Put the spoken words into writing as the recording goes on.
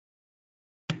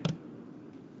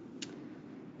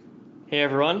Hey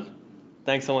everyone,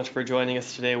 thanks so much for joining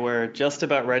us today. We're just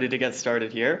about ready to get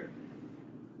started here.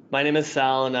 My name is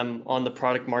Sal and I'm on the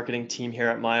product marketing team here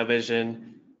at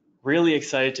Miovision. Really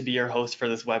excited to be your host for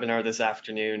this webinar this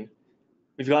afternoon.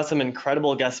 We've got some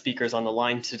incredible guest speakers on the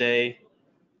line today.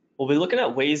 We'll be looking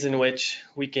at ways in which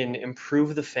we can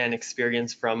improve the fan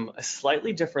experience from a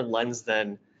slightly different lens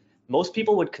than most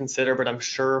people would consider, but I'm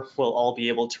sure we'll all be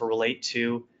able to relate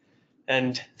to.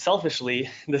 And selfishly,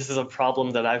 this is a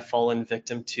problem that I've fallen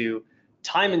victim to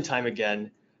time and time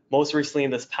again. Most recently,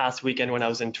 in this past weekend when I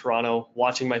was in Toronto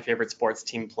watching my favorite sports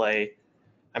team play.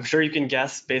 I'm sure you can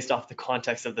guess based off the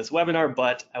context of this webinar,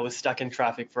 but I was stuck in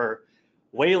traffic for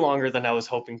way longer than I was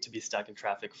hoping to be stuck in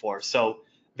traffic for. So,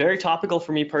 very topical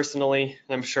for me personally,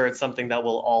 and I'm sure it's something that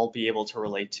we'll all be able to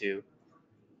relate to.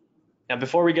 Now,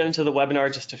 before we get into the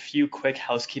webinar, just a few quick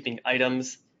housekeeping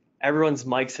items. Everyone's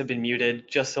mics have been muted,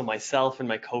 just so myself and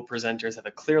my co-presenters have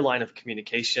a clear line of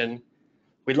communication.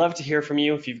 We'd love to hear from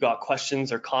you if you've got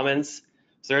questions or comments.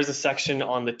 So there's a section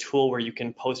on the tool where you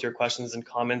can post your questions and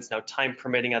comments. Now, time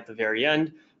permitting at the very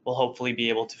end, we'll hopefully be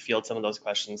able to field some of those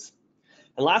questions.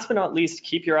 And last but not least,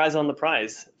 keep your eyes on the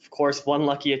prize. Of course, one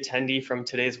lucky attendee from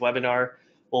today's webinar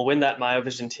will win that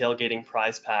Miovision tailgating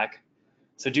prize pack.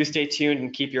 So do stay tuned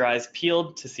and keep your eyes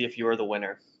peeled to see if you are the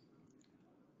winner.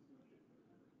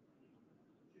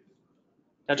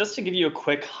 Now, just to give you a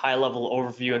quick high-level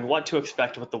overview and what to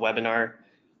expect with the webinar,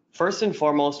 first and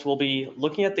foremost, we'll be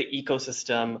looking at the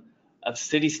ecosystem of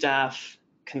city staff,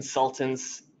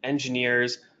 consultants,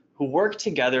 engineers who work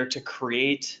together to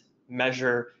create,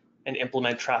 measure, and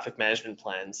implement traffic management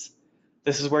plans.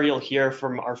 This is where you'll hear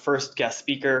from our first guest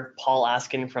speaker, Paul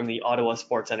Askin from the Ottawa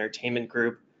Sports Entertainment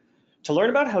Group, to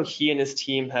learn about how he and his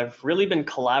team have really been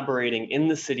collaborating in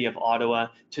the city of Ottawa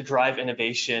to drive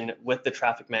innovation with the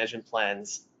traffic management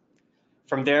plans.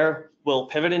 From there, we'll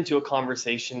pivot into a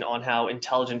conversation on how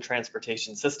intelligent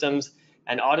transportation systems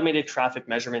and automated traffic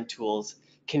measurement tools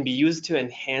can be used to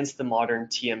enhance the modern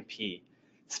TMP,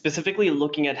 specifically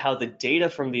looking at how the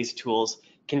data from these tools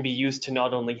can be used to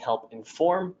not only help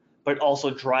inform, but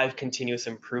also drive continuous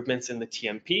improvements in the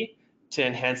TMP to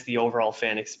enhance the overall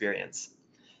fan experience.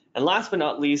 And last but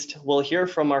not least, we'll hear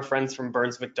from our friends from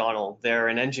Burns McDonnell. They're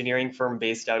an engineering firm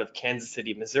based out of Kansas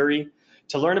City, Missouri,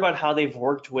 to learn about how they've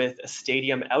worked with a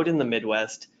stadium out in the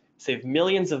Midwest, save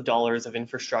millions of dollars of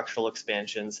infrastructural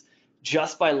expansions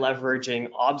just by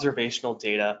leveraging observational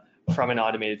data from an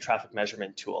automated traffic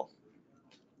measurement tool.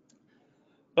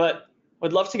 But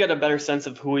would love to get a better sense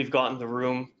of who we've got in the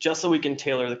room, just so we can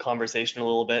tailor the conversation a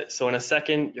little bit. So in a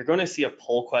second, you're going to see a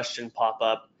poll question pop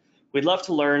up. We'd love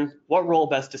to learn what role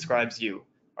best describes you.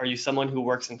 Are you someone who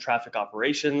works in traffic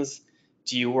operations?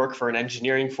 Do you work for an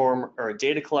engineering firm or a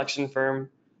data collection firm?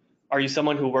 Are you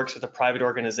someone who works with a private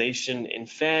organization in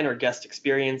fan or guest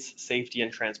experience, safety,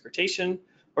 and transportation?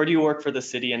 Or do you work for the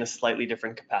city in a slightly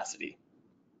different capacity?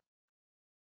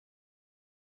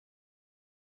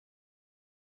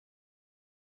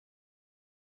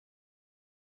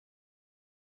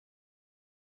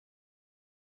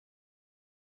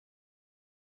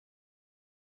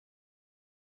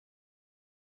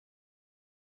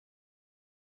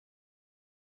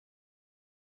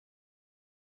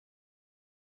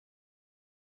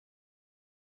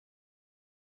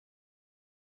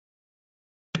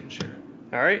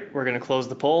 All right, we're going to close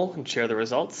the poll and share the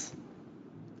results.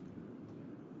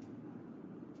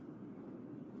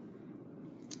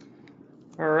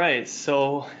 All right,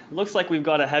 so looks like we've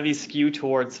got a heavy skew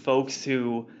towards folks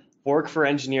who work for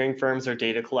engineering firms or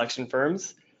data collection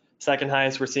firms. Second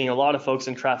highest, we're seeing a lot of folks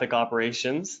in traffic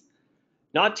operations.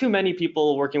 Not too many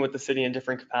people working with the city in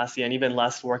different capacity, and even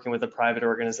less working with a private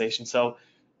organization. So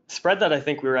spread that I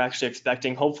think we were actually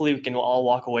expecting. Hopefully we can all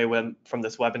walk away from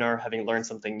this webinar having learned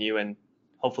something new, and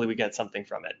hopefully we get something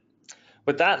from it.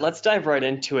 With that, let's dive right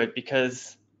into it,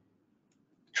 because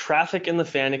traffic in the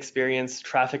fan experience,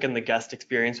 traffic in the guest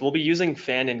experience, we'll be using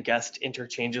fan and guest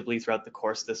interchangeably throughout the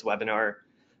course of this webinar,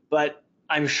 but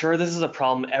I'm sure this is a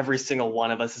problem every single one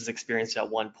of us has experienced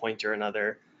at one point or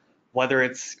another, whether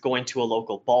it's going to a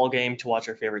local ball game to watch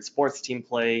our favorite sports team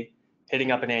play,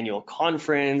 hitting up an annual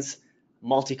conference,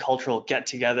 multicultural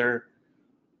get-together.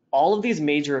 All of these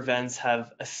major events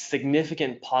have a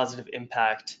significant positive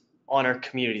impact on our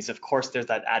communities. Of course, there's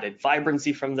that added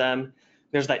vibrancy from them.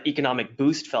 There's that economic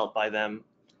boost felt by them.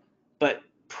 But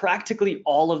practically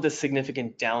all of the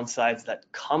significant downsides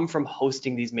that come from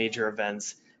hosting these major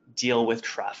events deal with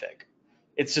traffic.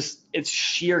 It's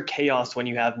sheer chaos when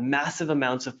you have massive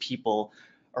amounts of people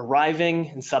arriving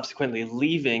and subsequently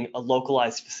leaving a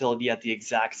localized facility at the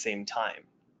exact same time.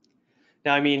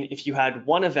 Now, I mean, if you had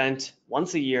one event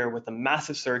once a year with a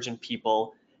massive surge in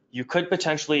people, You could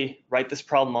potentially write this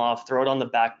problem off, throw it on the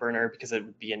back burner because it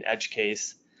would be an edge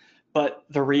case. But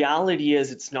the reality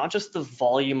is, it's not just the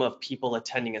volume of people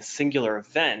attending a singular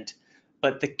event,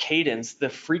 but the cadence, the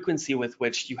frequency with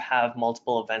which you have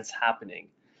multiple events happening.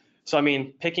 So, I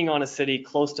mean, picking on a city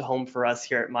close to home for us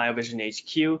here at Miovision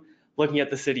HQ, looking at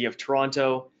the city of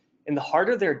Toronto, in the heart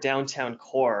of their downtown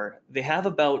core, they have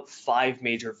about 5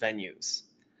 major venues.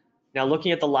 Now,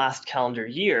 looking at the last calendar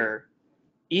year,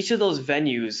 each of those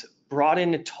venues brought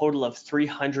in a total of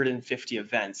 350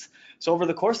 events. So over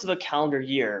the course of a calendar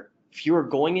year, if you were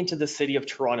going into the city of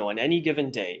Toronto on any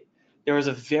given day, there was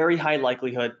a very high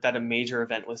likelihood that a major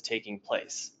event was taking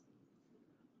place.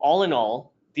 All in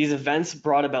all, these events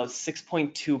brought about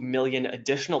 6.2 million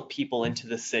additional people into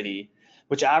the city,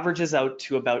 which averages out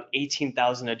to about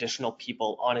 18,000 additional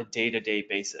people on a day-to-day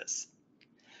basis.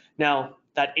 Now,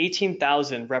 that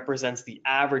 18,000 represents the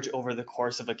average over the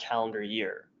course of a calendar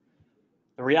year.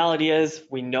 The reality is,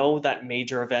 we know that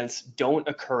major events don't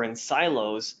occur in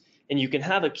silos, and you can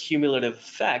have a cumulative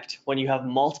effect when you have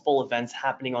multiple events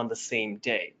happening on the same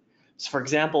day. So, for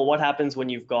example, what happens when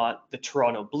you've got the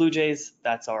Toronto Blue Jays,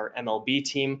 that's our MLB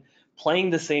team, playing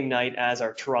the same night as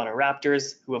our Toronto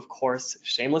Raptors, who, of course,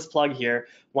 shameless plug here,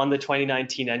 won the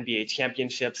 2019 NBA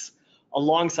championships,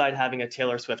 alongside having a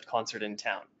Taylor Swift concert in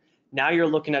town. Now you're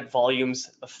looking at volumes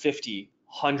of 50,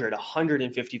 100,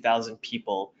 150,000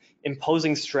 people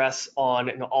imposing stress on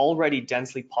an already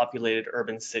densely populated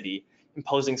urban city,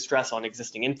 imposing stress on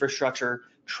existing infrastructure,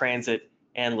 transit,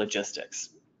 and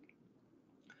logistics.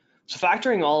 So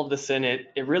factoring all of this in,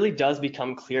 it really does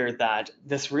become clear that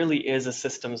this really is a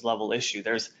systems level issue.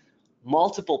 There's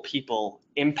multiple people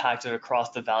impacted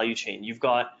across the value chain. You've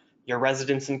got your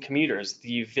residents and commuters,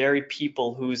 the very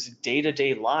people whose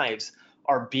day-to-day lives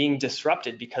are being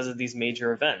disrupted because of these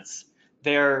major events.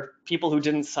 They're people who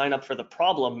didn't sign up for the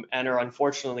problem and are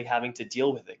unfortunately having to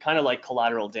deal with it, kind of like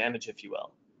collateral damage, if you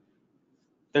will.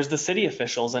 There's the city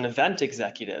officials and event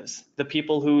executives, the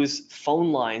people whose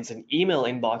phone lines and email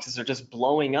inboxes are just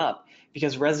blowing up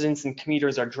because residents and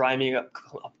commuters are driving up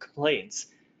complaints.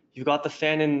 You've got the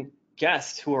fan and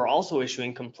guests who are also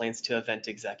issuing complaints to event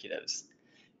executives.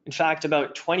 In fact,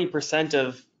 about 20%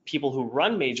 of people who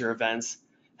run major events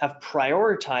have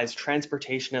prioritized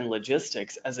transportation and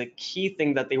logistics as a key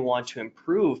thing that they want to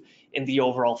improve in the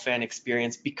overall fan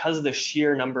experience because of the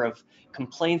sheer number of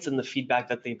complaints and the feedback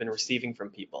that they've been receiving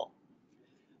from people.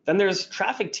 Then there's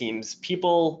traffic teams,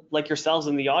 people like yourselves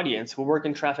in the audience who work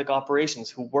in traffic operations,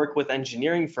 who work with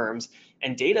engineering firms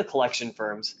and data collection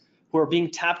firms, who are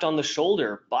being tapped on the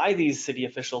shoulder by these city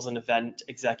officials and event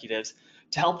executives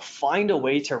to help find a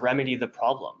way to remedy the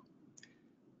problem.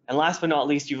 And last but not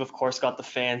least, you've of course got the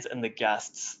fans and the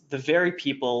guests, the very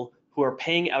people who are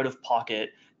paying out of pocket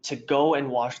to go and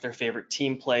watch their favorite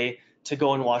team play, to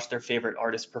go and watch their favorite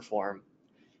artist perform.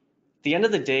 At the end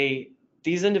of the day,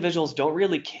 these individuals don't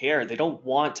really care. They don't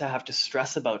want to have to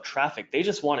stress about traffic. They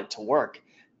just want it to work.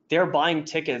 They're buying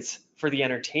tickets for the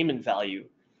entertainment value.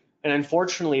 And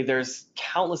unfortunately, there's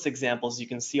countless examples you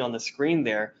can see on the screen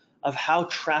there of how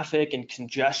traffic and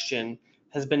congestion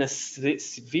has been a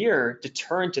severe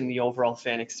deterrent in the overall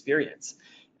fan experience.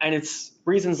 And it's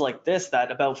reasons like this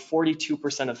that about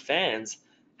 42% of fans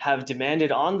have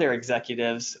demanded on their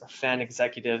executives or fan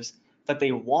executives that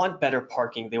they want better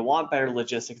parking, they want better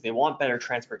logistics, they want better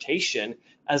transportation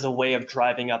as a way of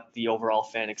driving up the overall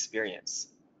fan experience.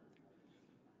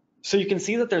 So you can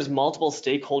see that there's multiple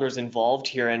stakeholders involved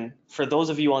here, and for those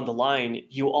of you on the line,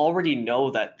 you already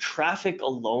know that traffic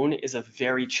alone is a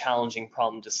very challenging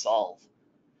problem to solve.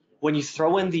 When you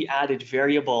throw in the added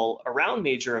variable around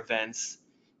major events,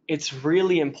 it's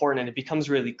really important and it becomes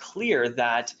really clear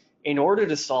that in order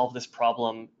to solve this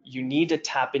problem, you need to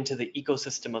tap into the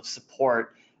ecosystem of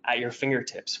support at your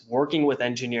fingertips, working with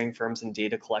engineering firms and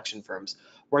data collection firms,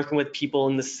 working with people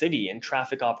in the city and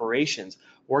traffic operations,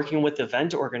 working with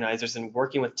event organizers and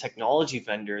working with technology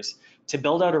vendors to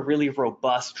build out a really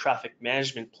robust traffic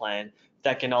management plan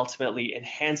that can ultimately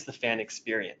enhance the fan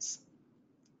experience.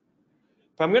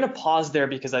 But I'm going to pause there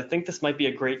because I think this might be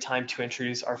a great time to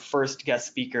introduce our first guest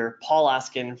speaker, Paul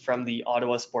Askin from the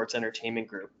Ottawa Sports Entertainment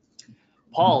Group.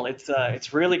 Paul,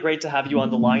 it's really great to have you on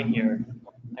the line here.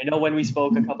 I know when we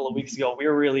spoke a couple of weeks ago, we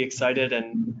were really excited,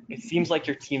 and it seems like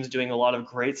your team's doing a lot of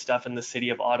great stuff in the city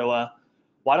of Ottawa.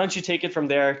 Why don't you take it from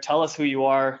there? Tell us who you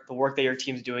are, the work that your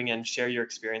team's doing, and share your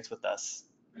experience with us.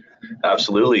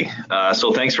 Absolutely.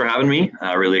 So thanks for having me.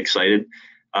 Really excited.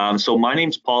 So my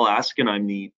name's Paul Askin. I'm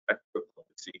the Director of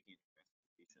Public Safety and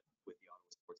Transportation with the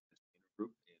Ottawa Sports Entertainment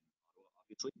Group in Ottawa,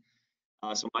 obviously.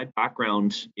 So my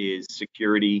background is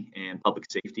security and public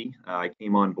safety. I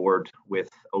came on board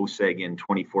with OSEG in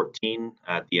 2014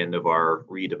 at the end of our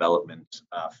redevelopment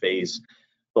phase.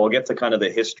 So I'll get to kind of the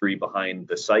history behind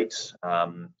the site,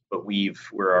 but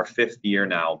we're our fifth year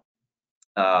now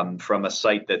from a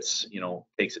site that's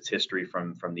takes its history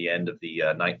from the end of the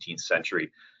 19th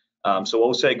century. So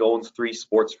OSEG owns three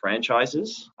sports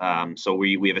franchises. So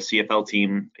we have a CFL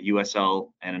team, a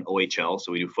USL, and an OHL.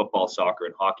 So we do football, soccer,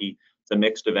 and hockey. It's a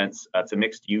mixed events. It's a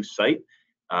mixed use site.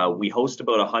 We host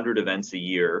about 100 events a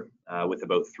year with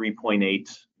about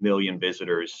 3.8 million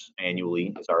visitors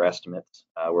annually is our estimate.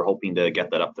 We're hoping to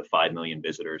get that up to 5 million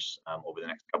visitors over the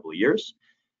next couple of years.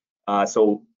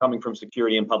 So coming from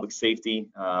security and public safety,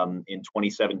 in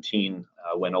 2017,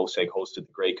 when OSEG hosted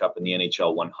the Grey Cup and the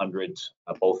NHL 100,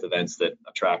 both events that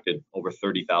attracted over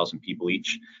 30,000 people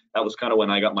each, that was kind of when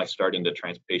I got my start into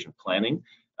transportation planning.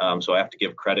 So I have to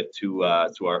give credit to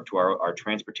our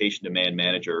transportation demand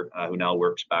manager, who now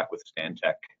works back with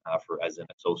Stantec as an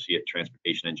associate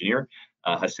transportation engineer,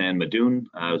 Hassan Madoun.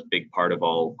 Was a big part of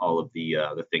all of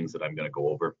the things that I'm going to go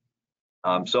over.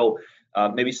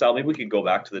 Maybe Sal, maybe we could go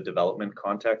back to the development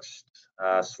context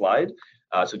slide.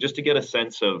 So just to get a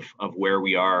sense of where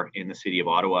we are in the city of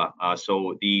Ottawa.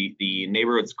 So the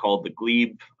neighborhood's called the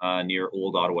Glebe near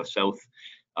Old Ottawa South.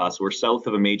 So we're south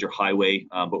of a major highway,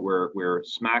 but we're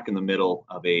smack in the middle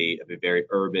of a very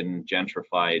urban,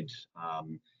 gentrified,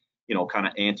 kind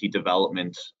of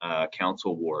anti-development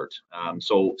council ward.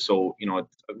 So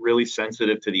it's really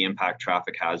sensitive to the impact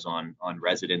traffic has on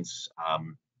residents,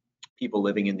 people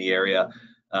living in the area,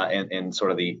 and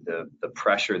sort of the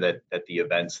pressure that the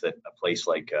events that a place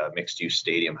like a mixed-use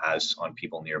stadium has on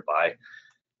people nearby.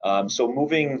 So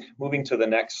moving to the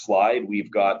next slide,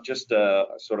 we've got just a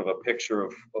sort of a picture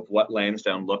of what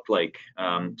Lansdowne looked like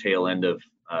tail end of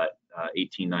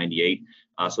 1898.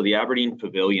 So the Aberdeen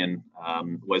Pavilion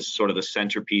was sort of the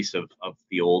centerpiece of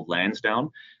the old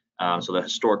Lansdowne. So the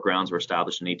historic grounds were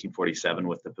established in 1847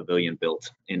 with the pavilion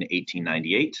built in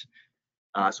 1898.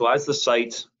 So as the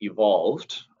site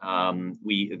evolved,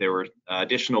 there were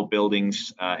additional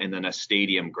buildings and then a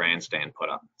stadium grandstand put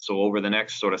up. So over the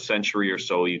next sort of century or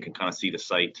so, you can kind of see the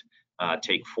site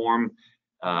take form.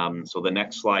 So the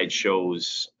next slide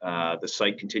shows the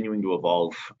site continuing to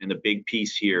evolve, and the big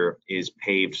piece here is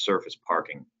paved surface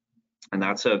parking, and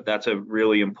that's a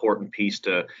really important piece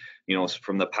to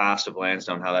from the past of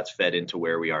Lansdowne, how that's fed into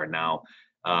where we are now.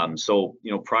 So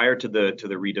prior to the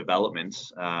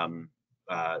redevelopment.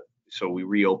 So we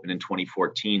reopened in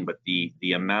 2014, but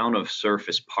the amount of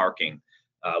surface parking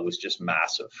was just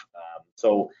massive.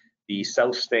 So the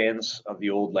south stands of the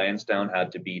old Lansdowne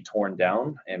had to be torn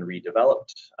down and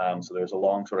redeveloped. So there's a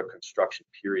long sort of construction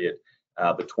period,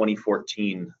 but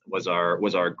 2014 was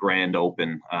our grand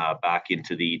open back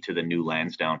into the new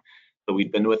Lansdowne. So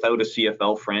we've been without a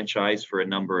CFL franchise for a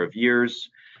number of years.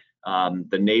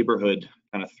 The neighborhood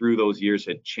kind of through those years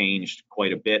had changed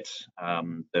quite a bit,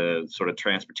 the sort of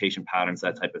transportation patterns,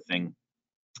 that type of thing.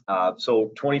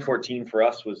 So 2014 for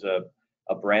us was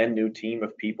a brand new team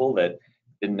of people that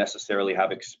didn't necessarily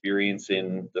have experience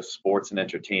in the sports and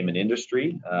entertainment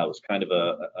industry. It was kind of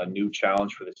a new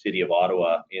challenge for the city of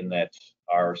Ottawa in that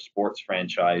our sports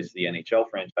franchise, the NHL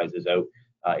franchise, is out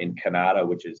in Canada,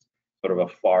 which is sort of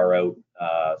a far out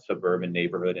suburban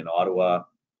neighborhood in Ottawa.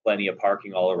 Plenty of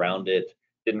parking all around it.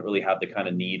 Didn't really have the kind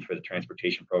of need for the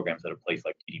transportation programs that a place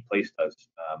like TD Place does,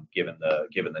 given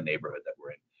the neighborhood that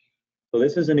we're in. So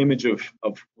this is an image of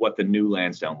what the new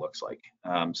Lansdowne looks like.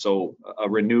 So a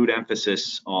renewed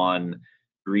emphasis on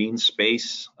green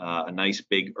space, a nice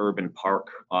big urban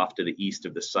park off to the east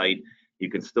of the site.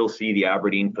 You can still see the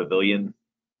Aberdeen Pavilion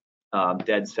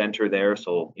dead center there.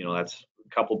 So that's a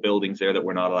couple buildings there that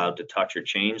we're not allowed to touch or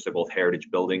change. They're both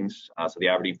heritage buildings. So the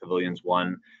Aberdeen Pavilion's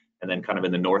one. And then kind of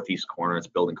in the northeast corner, it's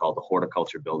a building called the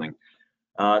Horticulture Building.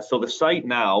 So the site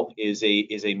now is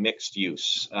a mixed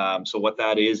use. So what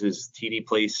that is TD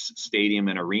Place Stadium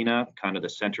and Arena, kind of the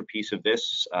centerpiece of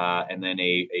this, and then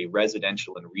a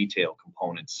residential and retail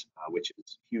components, which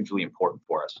is hugely important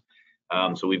for us.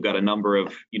 So we've got a number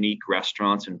of unique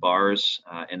restaurants and bars,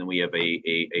 and then we have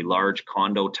a large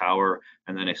condo tower,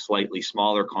 and then a slightly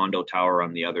smaller condo tower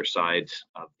on the other side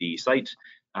of the site,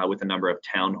 with a number of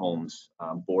townhomes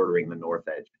bordering the north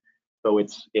edge. So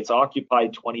it's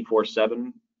occupied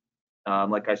 24/7.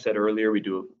 Like I said earlier, we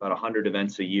do about 100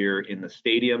 events a year in the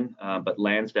stadium, but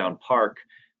Lansdowne Park,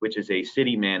 which is a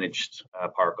city-managed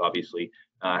park, obviously,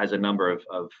 has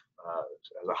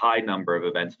has a high number of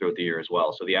events throughout the year as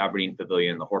well. So the Aberdeen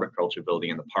Pavilion, the Horticulture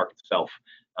Building, and the park itself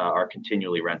are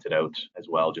continually rented out as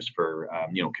well, just for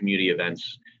community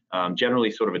events.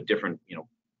 Generally, sort of a different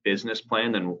business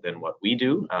plan than what we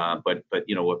do. But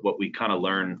you know what we kind of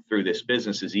learn through this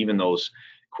business is even those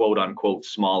quote unquote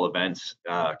small events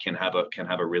can have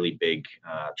a really big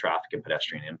traffic and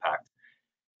pedestrian impact.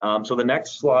 So the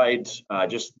next slide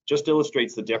just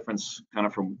illustrates the difference kind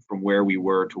of from where we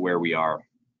were to where we are.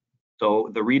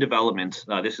 So the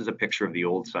redevelopment, this is a picture of the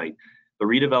old site. The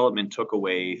redevelopment took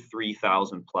away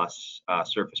 3,000 plus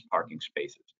surface parking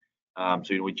spaces.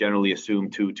 So we generally assume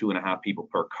 2.5 people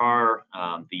per car.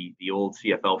 The old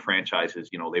CFL franchises,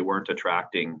 they weren't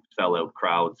attracting sellout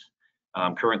crowds.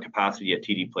 Current capacity at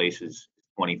TD Place is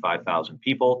 25,000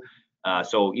 people.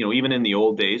 So even in the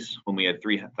old days when we had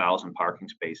 3,000 parking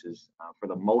spaces, for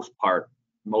the most part,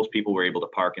 most people were able to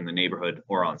park in the neighborhood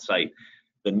or on site.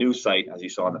 The new site, as you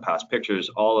saw in the past pictures,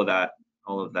 all of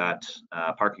that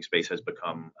parking space has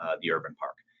become the urban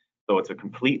park. So it's a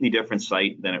completely different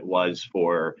site than it was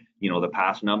for the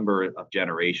past number of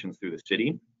generations through the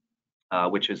city,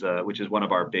 which is one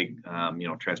of our big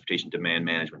transportation demand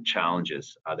management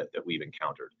challenges that we've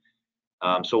encountered.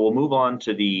 So we'll move on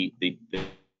to the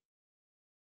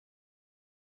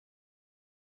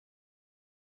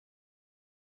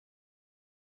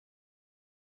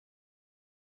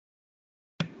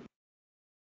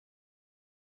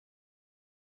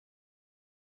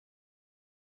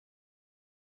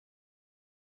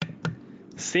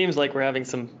Seems like we're having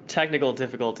some technical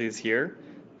difficulties here.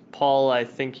 Paul, I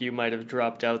think you might have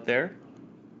dropped out there.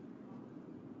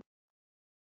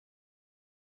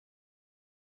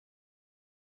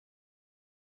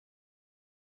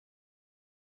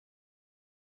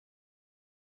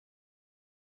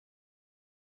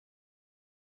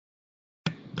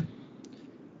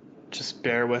 Just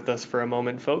bear with us for a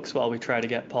moment, folks, while we try to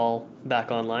get Paul back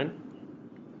online.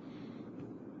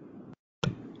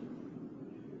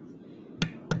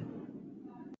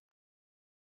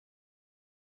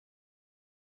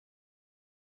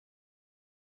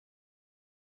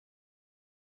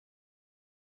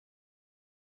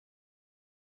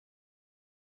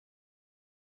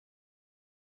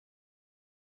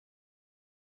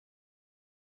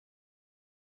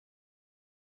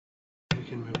 We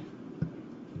can move.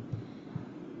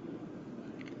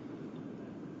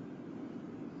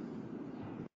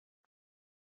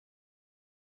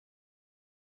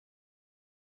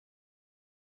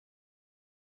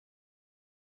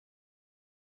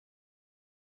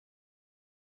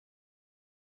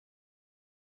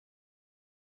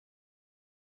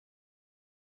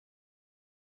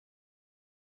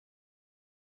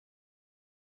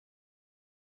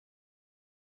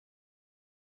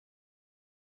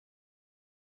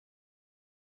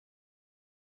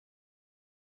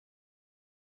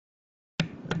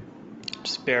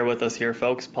 Just bear with us here,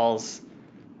 folks. Paul's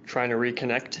trying to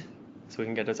reconnect so we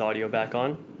can get his audio back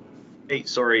on. Hey,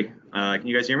 sorry, can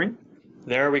you guys hear me?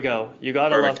 There we go. You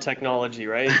gotta love technology,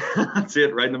 right? That's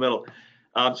it, right in the middle.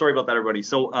 Sorry about that, everybody.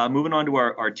 So moving on to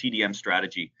our TDM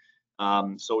strategy.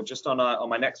 So just on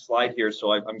my next slide here,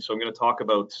 so I'm going to talk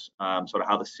about sort of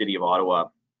how the city of Ottawa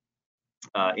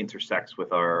intersects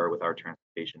with our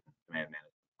transportation demand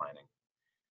management planning.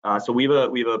 So we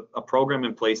have a program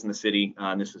in place in the city,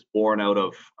 and this is born out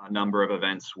of a number of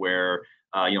events where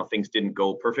things didn't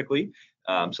go perfectly.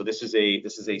 So this is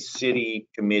a city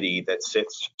committee that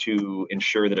sits to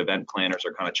ensure that event planners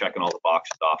are kind of checking all the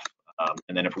boxes off.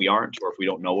 And then if we aren't, or if we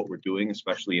don't know what we're doing,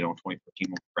 especially 2014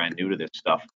 when we're brand new to this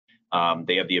stuff,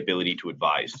 they have the ability to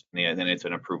advise, and then it's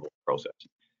an approval process.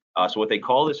 So what they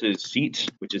call this is SEAT,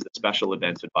 which is the Special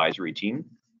Events Advisory Team.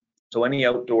 So any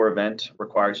outdoor event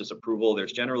requires this approval.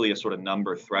 There's generally a sort of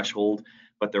number threshold,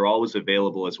 but they're always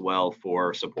available as well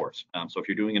for support. So if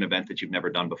you're doing an event that you've never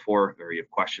done before, or you have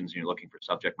questions and you're looking for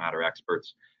subject matter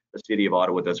experts, the City of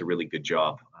Ottawa does a really good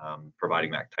job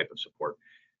providing that type of support.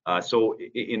 So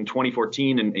in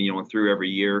 2014 and through every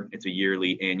year, it's a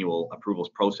yearly annual approvals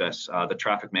process. The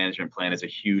traffic management plan is a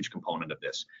huge component of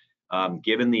this.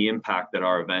 Given the impact that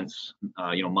our events,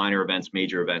 minor events,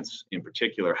 major events in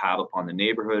particular, have upon the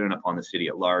neighborhood and upon the city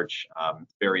at large,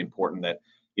 it's very important that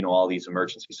all these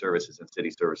emergency services and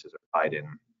city services are tied in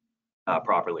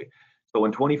properly. So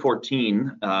in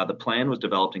 2014, the plan was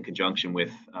developed in conjunction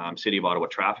with City of Ottawa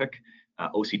Traffic,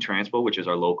 OC Transpo, which is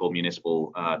our local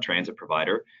municipal transit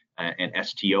provider, and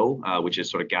STO, which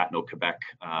is sort of Gatineau, Quebec.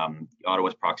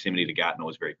 Ottawa's proximity to Gatineau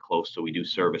is very close, so we do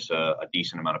service a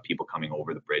decent amount of people coming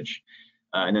over the bridge.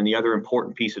 And then the other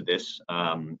important piece of this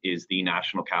is the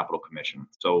National Capital Commission.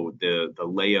 So the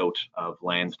layout of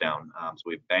Lansdowne. So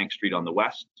we have Bank Street on the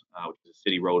west, which is a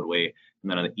city roadway, and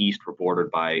then on the east we're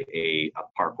bordered by a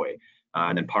parkway.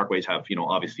 And then parkways have,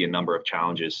 obviously a number of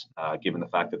challenges, given the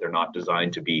fact that they're not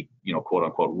designed to be, quote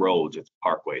unquote roads. It's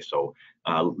parkway. So,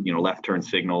 left turn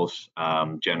signals,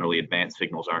 generally advanced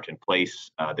signals aren't in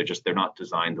place. They're not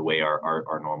designed the way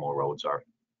our normal roads are.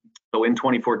 So in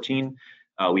 2014,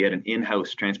 we had an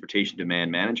in-house transportation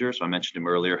demand manager. So I mentioned him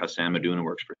earlier, Hassan Madouna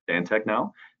works for Stantec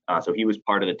now. So he was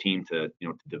part of the team to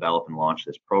develop and launch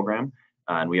this program.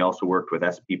 And we also worked with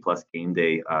SP Plus Game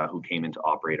Day, who came in to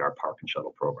operate our park and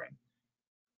shuttle program.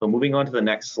 So moving on to the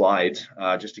next slide,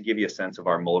 just to give you a sense of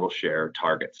our modal share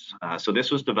targets. So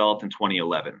this was developed in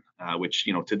 2011, which,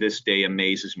 to this day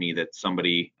amazes me that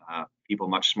people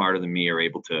much smarter than me are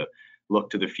able to look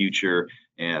to the future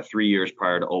 3 years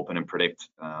prior to open and predict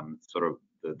sort of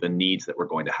the needs that we're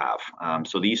going to have.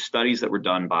 So these studies that were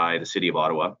done by the City of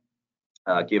Ottawa,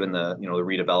 given the the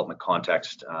redevelopment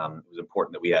context, it was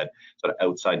important that we had sort of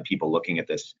outside people looking at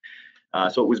this.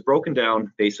 So it was broken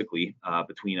down basically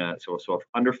between so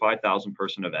under 5,000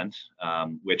 person event,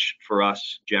 which for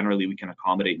us generally we can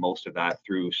accommodate most of that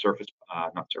through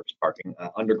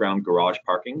underground garage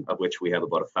parking, of which we have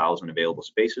about 1,000 available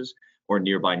spaces, or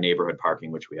nearby neighborhood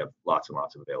parking, which we have lots and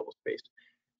lots of available space.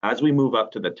 As we move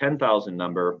up to the 10,000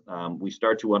 number, we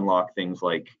start to unlock things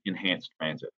like enhanced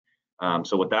transit.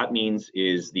 So what that means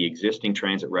is the existing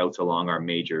transit routes along our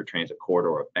major transit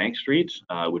corridor of Bank Street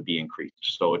would be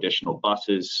increased. So additional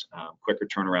buses, quicker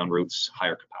turnaround routes,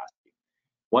 higher capacity.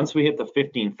 Once we hit the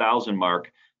 15,000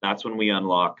 mark, that's when we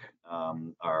unlock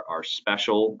our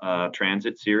special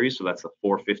transit series. So that's the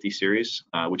 450 series,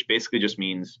 which basically just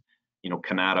means,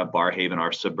 Canada, Barhaven,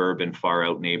 our suburban far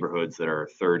out neighborhoods that are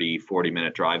 30,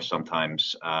 40-minute drives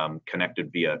sometimes,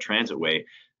 connected via transitway,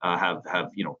 have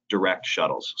direct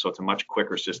shuttles. So it's a much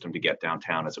quicker system to get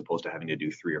downtown as opposed to having to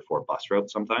do 3 or 4 bus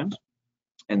routes sometimes.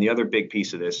 And the other big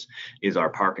piece of this is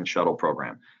our park and shuttle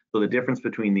program. So the difference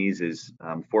between these is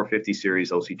 450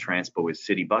 series OC Transpo is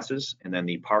city buses, and then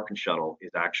the park and shuttle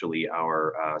is actually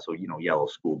our yellow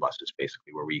school buses,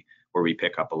 basically, where we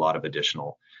pick up a lot of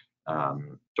additional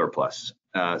surplus.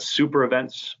 Super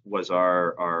events was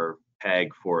our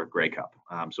tag for Grey Cup.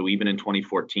 So even in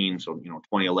 2014,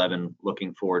 2011,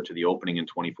 looking forward to the opening in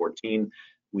 2014,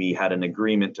 we had an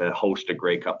agreement to host a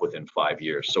Grey Cup within 5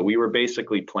 years. So we were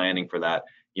basically planning for that,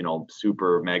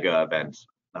 super mega event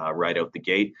right out the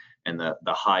gate. And the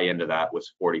high end of that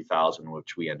was 40,000,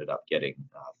 which we ended up getting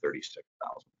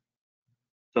 36,000.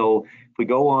 So if we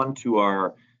go on to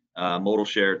our modal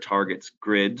share targets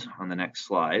grid on the next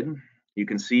slide, you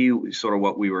can see sort of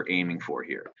what we were aiming for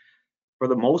here. For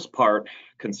the most part,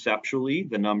 conceptually,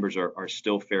 the numbers are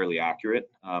still fairly accurate.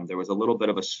 There was a little bit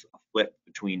of a flip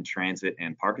between transit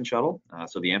and park and shuttle.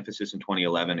 So the emphasis in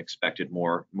 2011 expected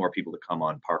more people to come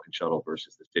on park and shuttle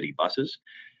versus the city buses.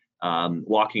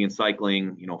 Walking and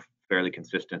cycling, fairly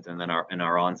consistent, and then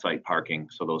our on-site parking,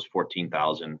 so those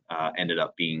 14,000 ended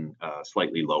up being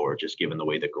slightly lower, just given the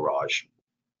way the garage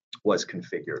was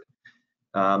configured.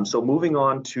 So moving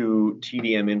on to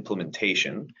TDM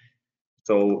implementation.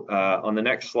 So on the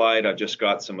next slide, I've just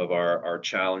got some of our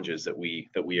challenges that we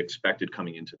expected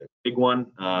coming into the big one.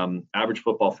 Average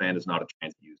football fan is not a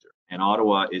transit user, and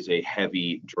Ottawa is a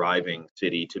heavy driving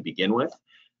city to begin with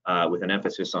an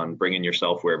emphasis on bringing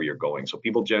yourself wherever you're going. So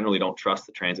people generally don't trust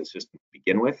the transit system to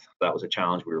begin with. That was a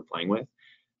challenge we were playing with.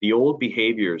 The old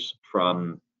behaviors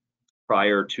from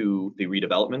prior to the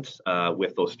redevelopment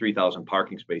with those 3,000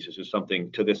 parking spaces is something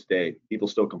to this day people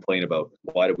still complain about.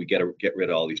 Why did we get rid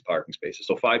of all these parking spaces?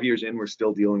 So 5 years in, we're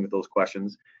still dealing with those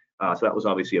questions. So that was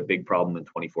obviously a big problem in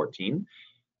 2014.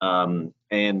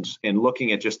 And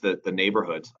looking at just the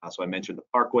neighborhoods, so I mentioned the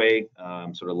parkway,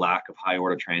 sort of lack of high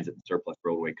order transit and surplus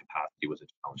roadway capacity was a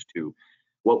challenge too.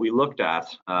 What we looked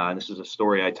at, and this is a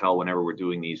story I tell whenever we're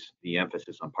doing the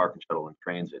emphasis on park and shuttle and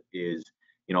transit, is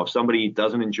if somebody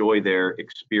doesn't enjoy their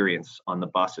experience on the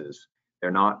buses,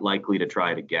 they're not likely to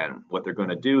try it again. What they're going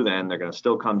to do then, they're going to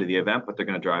still come to the event, but they're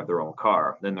going to drive their own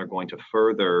car. Then they're going to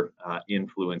further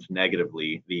influence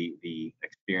negatively the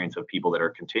experience of people that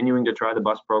are continuing to try the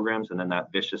bus programs, and then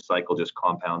that vicious cycle just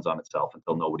compounds on itself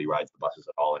until nobody rides the buses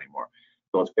at all anymore.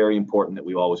 So it's very important that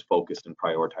we always focus and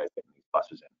prioritize getting these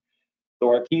buses in. So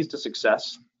our keys to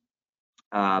success: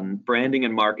 branding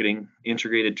and marketing,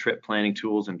 integrated trip planning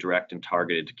tools, and direct and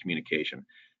targeted communication.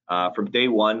 From day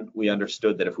one, we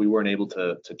understood that if we weren't able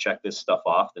to check this stuff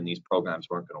off, then these programs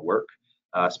weren't going to work,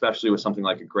 especially with something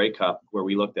like a Grey Cup, where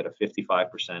we looked at a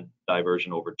 55%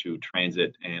 diversion over to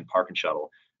transit and park and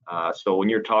shuttle. So when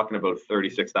you're talking about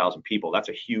 36,000 people, that's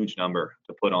a huge number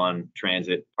to put on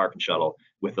transit, park and shuttle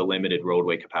with the limited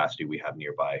roadway capacity we have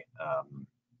nearby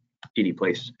TD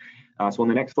Place. So on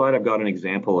the next slide, I've got an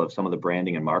example of some of the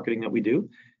branding and marketing that we do.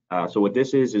 So what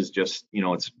this is just,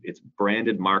 it's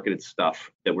branded, marketed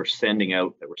stuff that we're sending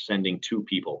out, that we're sending to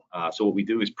people. So what we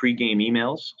do is pre-game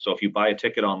emails. So if you buy a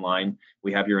ticket online,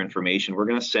 we have your information. We're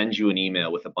going to send you an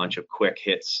email with a bunch of quick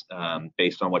hits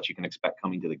based on what you can expect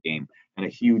coming to the game. And a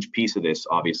huge piece of this,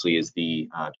 obviously, is the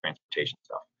transportation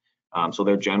stuff. So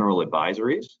they're general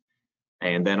advisories.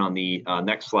 And then on the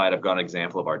next slide, I've got an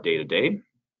example of our day-to-day.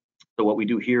 So what we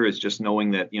do here is just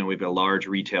knowing that we've got a large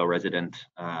retail resident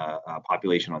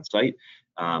population on site,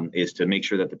 is to make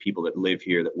sure that the people that live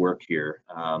here, that work here,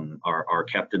 are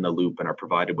kept in the loop and are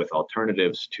provided with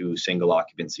alternatives to single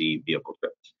occupancy vehicle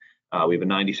trips. We have a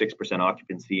 96%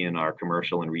 occupancy in our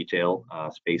commercial and retail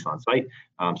space on site.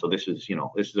 So this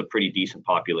is a pretty decent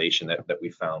population that we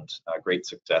found great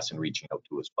success in reaching out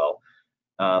to as well.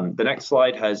 The next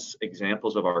slide has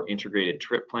examples of our integrated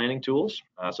trip planning tools.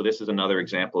 So this is another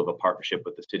example of a partnership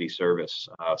with the city service.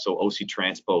 So OC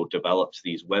Transpo develops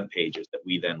these web pages that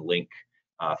we then link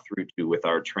through to with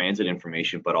our transit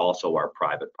information, but also our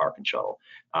private park and shuttle.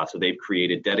 So they've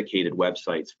created dedicated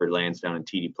websites for Lansdowne and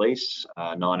TD Place,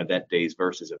 non-event days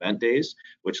versus event days,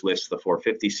 which lists the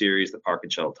 450 series, the park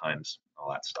and shuttle times,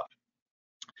 all that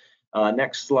stuff.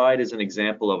 Next slide is an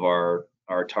example of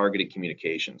our targeted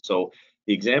communication. So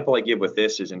the example I give with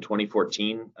this is in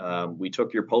 2014, we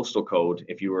took your postal code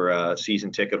if you were a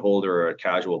season ticket holder or a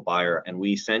casual buyer, and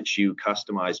we sent you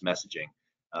customized messaging,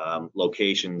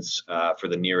 locations for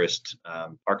the nearest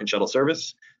park and shuttle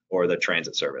service or the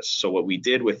transit service. So what we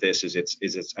did with this is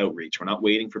it's outreach. We're not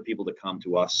waiting for people to come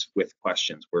to us with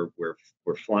questions.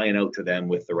 We're flying out to them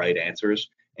with the right answers.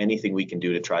 Anything we can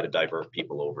do to try to divert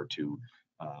people over to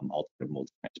alternate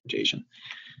modes of transportation.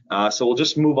 So we'll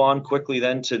just move on quickly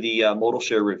then to the modal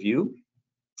share review.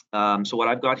 So what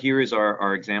I've got here is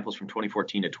our examples from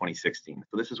 2014 to 2016.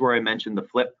 So this is where I mentioned the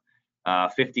flip,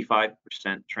 55%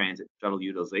 transit shuttle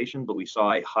utilization, but we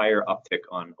saw a higher uptick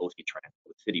on OC Transit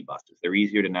with city buses. They're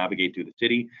easier to navigate through the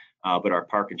city, but our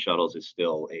park and shuttles is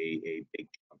still a big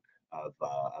chunk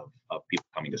of people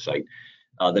coming to site.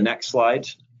 The next slide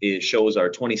shows our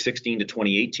 2016 to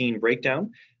 2018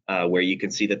 breakdown. Where you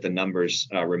can see that the numbers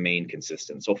remain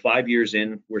consistent. So 5 years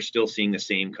in, we're still seeing the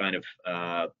same kind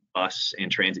of bus and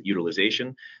transit utilization.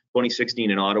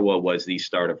 2016 in Ottawa was the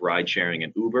start of ride sharing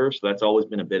and Uber, so that's always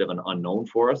been a bit of an unknown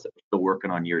for us that we're still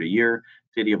working on year to year.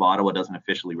 City of Ottawa doesn't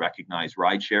officially recognize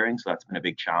ride sharing, so that's been a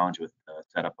big challenge with the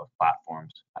setup of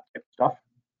platforms, that type of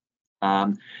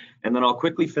stuff. And then I'll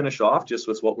quickly finish off just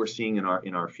with what we're seeing in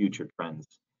our future trends.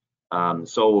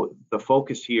 So the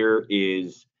focus here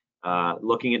is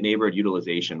looking at neighborhood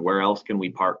utilization. Where else can we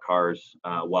park cars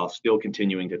while still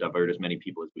continuing to divert as many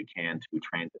people as we can to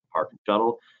transit, park, and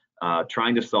shuttle?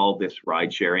 Trying to solve this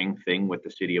ride sharing thing with the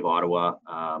City of Ottawa.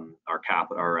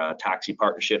 Our taxi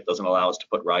partnership doesn't allow us to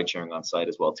put ride sharing on site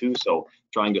as well too. So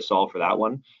trying to solve for that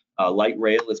one. Light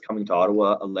rail is coming to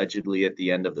Ottawa allegedly at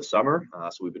the end of the summer.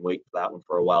 So we've been waiting for that one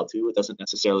for a while too. It doesn't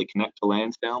necessarily connect to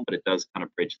Lansdowne, but it does kind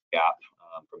of bridge the gap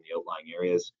from the outlying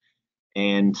areas.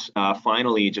 And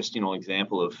finally, just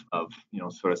example of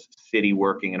sort of city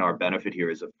working in our benefit here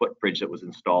is a footbridge that was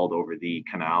installed over the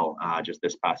canal just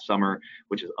this past summer,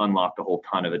 which has unlocked a whole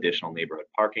ton of additional neighborhood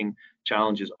parking.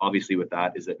 Challenges obviously with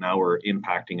that is that now we're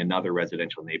impacting another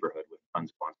residential neighborhood with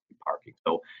tons of on-street parking.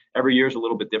 So every year is a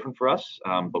little bit different for us,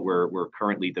 but we're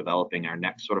currently developing our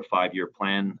next sort of 5-year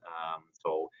plan.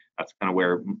 So that's kind of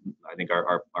where I think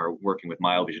our working with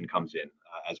Miovision comes in,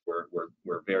 as we're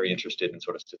very interested in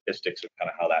sort of statistics of kind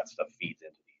of how that stuff feeds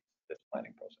into this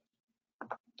planning process.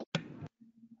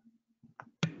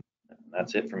 And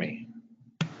that's it for me.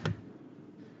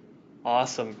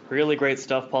 Awesome, really great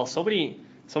stuff, Paul. So many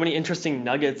interesting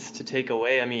nuggets to take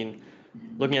away. I mean,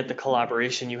 looking at the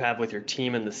collaboration you have with your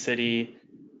team in the city,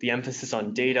 the emphasis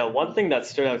on data. One thing that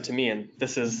stood out to me, and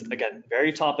this is again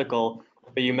very topical,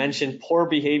 but you mentioned poor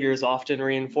behavior is often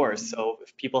reinforced. So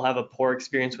if people have a poor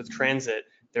experience with transit,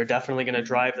 they're definitely going to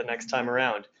drive the next time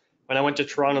around. When I went to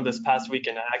Toronto this past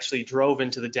weekend, I actually drove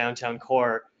into the downtown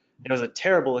core. It was a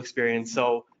terrible experience.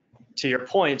 So to your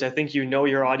point, I think you know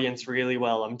your audience really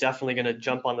well. I'm definitely going to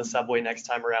jump on the subway next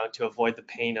time around to avoid the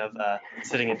pain of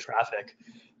sitting in traffic.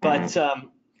 But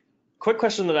quick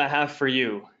question that I have for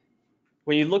you.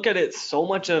 When you look at it, so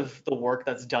much of the work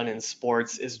that's done in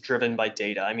sports is driven by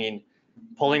data. I mean,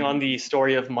 pulling on the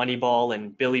story of Moneyball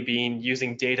and Billy Bean,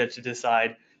 using data to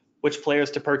decide which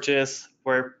players to purchase,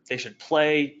 where they should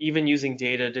play, even using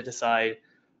data to decide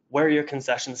where your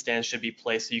concession stands should be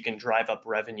placed so you can drive up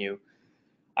revenue.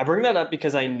 I bring that up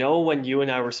because I know when you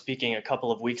and I were speaking a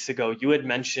couple of weeks ago, you had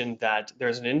mentioned that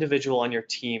there's an individual on your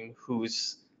team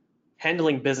who's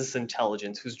handling business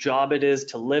intelligence, whose job it is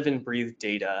to live and breathe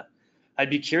data. I'd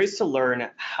be curious to learn,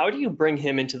 how do you bring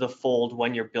him into the fold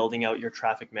when you're building out your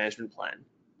traffic management plan?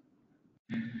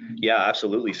 Yeah,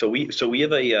 absolutely. So we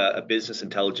have a business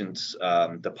intelligence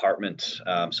department.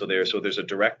 So there's a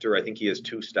director. I think he has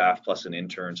two staff plus an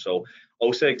intern. So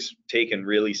OSEG's taken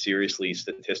really seriously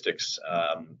statistics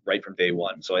right from day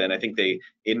one. So and I think they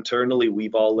internally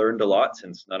we've all learned a lot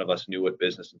since none of us knew what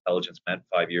business intelligence meant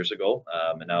 5 years ago.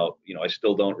 And now I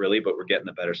still don't really, but we're getting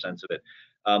a better sense of it.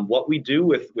 What we do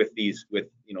with these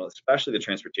especially the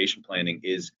transportation planning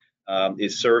is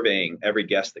surveying every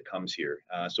guest that comes here.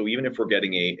 So even if we're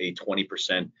getting a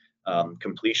 20%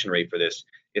 completion rate for this,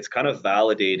 it's kind of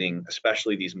validating,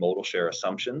 especially these modal share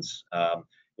assumptions.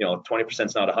 20%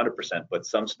 is not 100%, but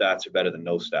some stats are better than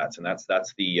no stats, and that's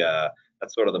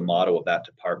sort of the motto of that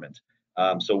department.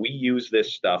 So we use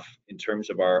this stuff in terms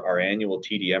of our annual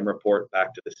TDM report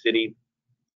back to the city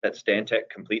that Stantec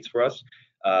completes for us.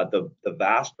 The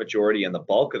vast majority and the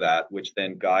bulk of that, which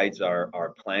then guides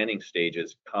our planning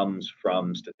stages, comes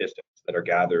from statistics that are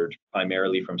gathered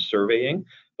primarily from surveying,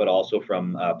 but also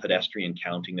from pedestrian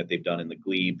counting that they've done in the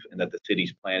glebe and that the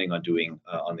city's planning on doing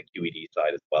on the QED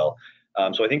side as well.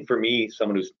 So I think for me,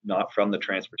 someone who's not from the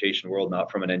transportation world,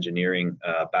 not from an engineering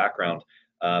background,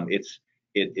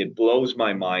 it blows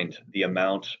my mind the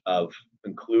amount of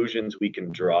conclusions we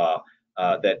can draw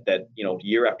that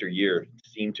year after year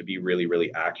seem to be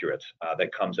really accurate.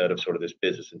 That comes out of sort of this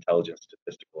business intelligence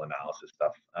statistical analysis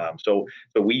stuff. So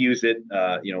we use it.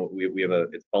 We have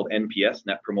it's called NPS,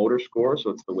 Net Promoter Score. So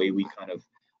it's the way we kind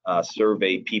of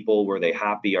survey people. Were they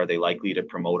happy? Are they likely to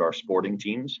promote our sporting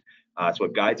teams? So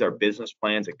it guides our business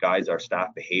plans, it guides our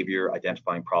staff behavior,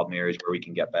 identifying problem areas where we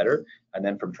can get better. And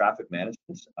then from traffic management,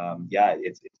 it's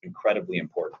incredibly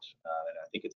important. And I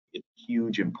think it's a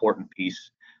huge important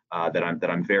piece that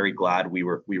I'm very glad we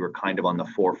were kind of on the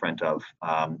forefront of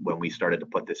when we started to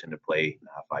put this into play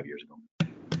 5 years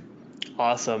ago.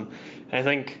 Awesome. I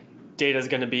think data is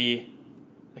going to be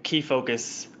a key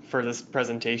focus for this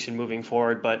presentation moving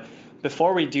forward. But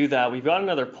before we do that, we've got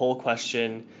another poll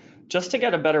question just to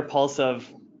get a better pulse of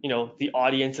the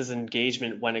audience's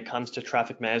engagement when it comes to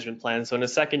traffic management plans. So in a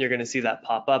second, you're going to see that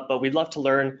pop up. But we'd love to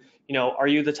learn, are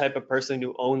you the type of person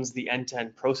who owns the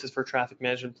end-to-end process for traffic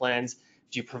management plans?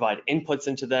 Do you provide inputs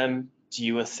into them? Do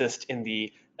you assist in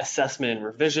the assessment and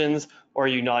revisions? Or are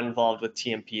you not involved with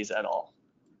TMPs at all?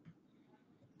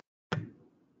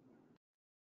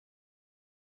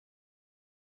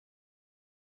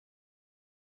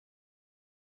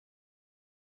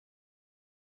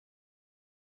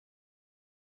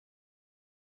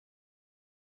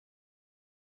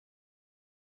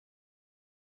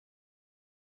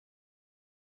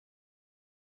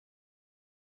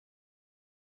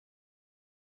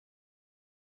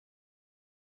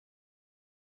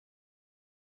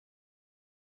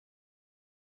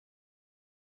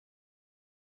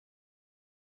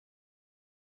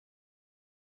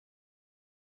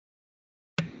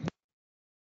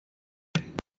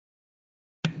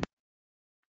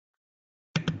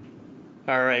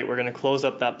 All right, we're going to close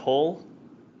up that poll.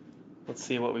 Let's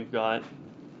see what we've got.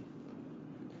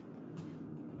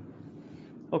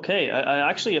 Okay,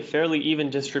 actually a fairly even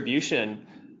distribution.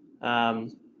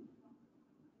 Some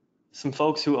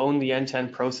folks who own the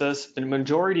end-to-end process, the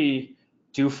majority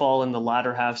do fall in the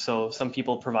latter half. So some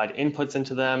people provide inputs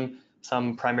into them,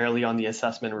 some primarily on the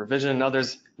assessment and revision, and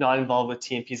others not involved with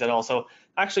TMPs at all. So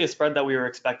actually a spread that we were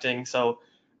expecting. So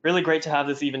really great to have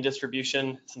this even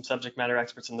distribution, some subject matter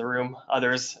experts in the room,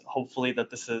 others, hopefully that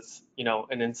this is, an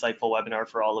insightful webinar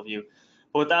for all of you.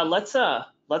 But with that,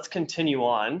 let's continue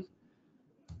on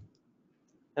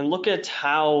and look at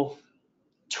how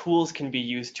tools can be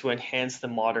used to enhance the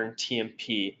modern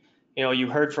TMP. You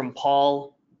heard from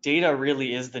Paul, data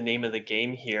really is the name of the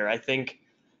game here. I think,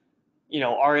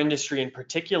 our industry in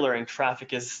particular in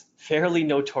traffic is fairly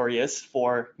notorious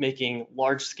for making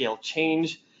large scale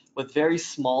change with very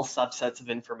small subsets of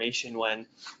information when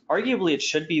arguably it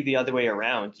should be the other way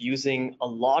around, using a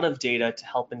lot of data to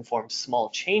help inform small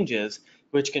changes,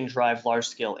 which can drive large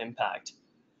scale impact.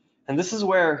 And this is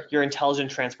where your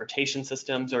intelligent transportation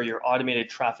systems or your automated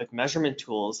traffic measurement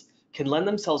tools can lend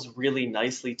themselves really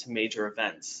nicely to major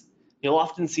events. You'll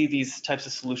often see these types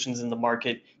of solutions in the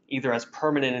market either as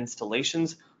permanent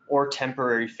installations or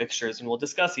temporary fixtures, and we'll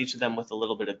discuss each of them with a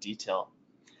little bit of detail.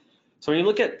 So when you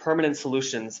look at permanent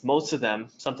solutions, most of them,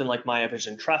 something like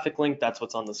Miovision Traffic Link, that's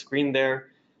what's on the screen there,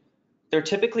 they're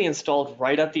typically installed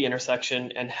right at the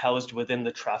intersection and housed within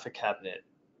the traffic cabinet.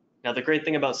 Now, the great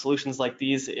thing about solutions like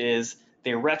these is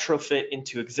they retrofit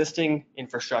into existing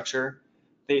infrastructure.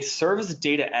 They serve as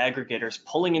data aggregators,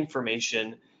 pulling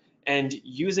information, and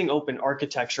using open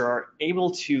architecture are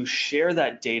able to share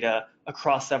that data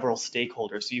across several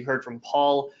stakeholders. So you heard from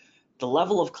Paul the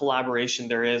level of collaboration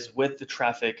there is with the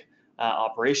traffic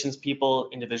operations people,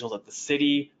 individuals at the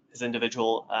city, his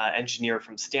individual engineer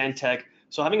from Stantec.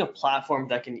 So having a platform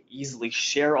that can easily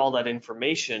share all that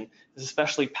information is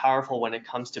especially powerful when it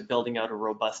comes to building out a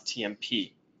robust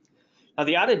TMP. Now,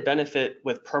 the added benefit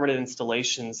with permanent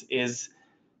installations is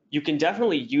you can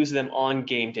definitely use them on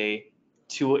game day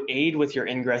to aid with your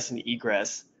ingress and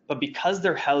egress, but because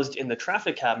they're housed in the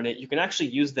traffic cabinet, you can actually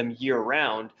use them year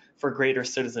round for greater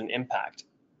citizen impact.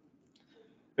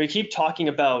 We keep talking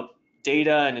about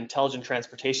data and intelligent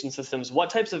transportation systems. What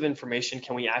types of information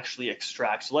can we actually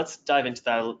extract? So let's dive into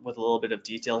that with a little bit of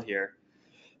detail here.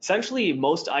 Essentially,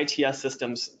 most ITS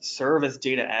systems serve as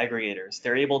data aggregators.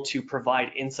 They're able to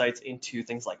provide insights into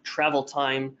things like travel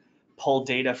time, pull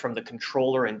data from the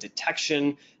controller and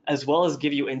detection, as well as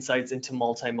give you insights into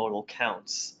multimodal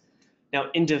counts. Now,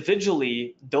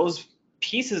 individually, those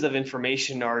pieces of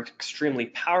information are extremely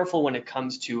powerful when it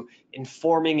comes to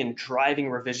informing and driving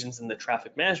revisions in the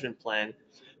traffic management plan,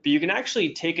 but you can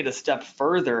actually take it a step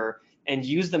further and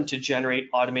use them to generate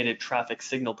automated traffic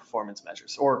signal performance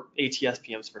measures, or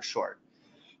ATSPMs for short.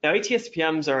 Now,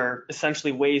 ATSPMs are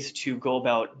essentially ways to go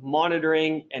about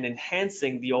monitoring and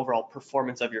enhancing the overall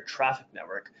performance of your traffic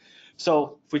network.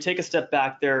 So if we take a step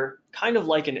back, they're kind of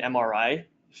like an MRI.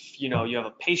 If, you have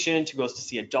a patient who goes to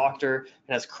see a doctor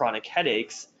and has chronic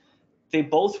headaches, they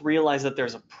both realize that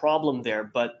there's a problem there,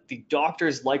 but the doctor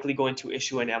is likely going to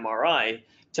issue an MRI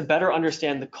to better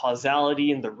understand the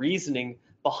causality and the reasoning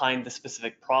behind the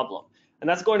specific problem. And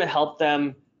that's going to help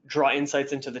them draw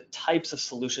insights into the types of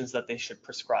solutions that they should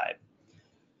prescribe.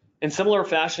 In similar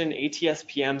fashion,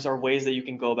 ATSPMs are ways that you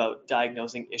can go about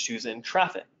diagnosing issues in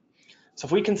traffic. So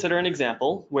if we consider an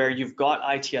example where you've got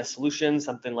ITS solutions,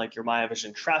 something like your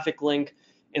Miovision traffic link,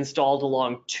 installed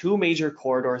along two major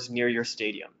corridors near your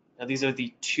stadium. Now, these are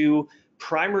the two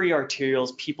primary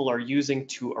arterials people are using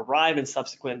to arrive and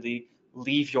subsequently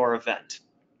leave your event.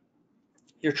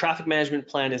 Your traffic management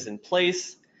plan is in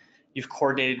place. You've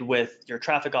coordinated with your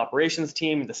traffic operations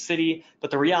team, the city,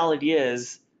 but the reality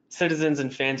is citizens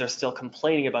and fans are still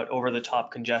complaining about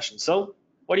over-the-top congestion. So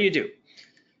what do?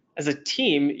 As a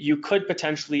team, you could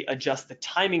potentially adjust the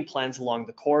timing plans along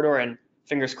the corridor and,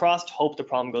 fingers crossed, hope the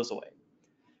problem goes away.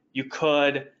 You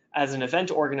could, as an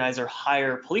event organizer,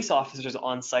 hire police officers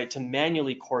on site to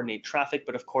manually coordinate traffic,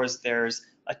 but of course there's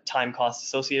a time cost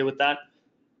associated with that.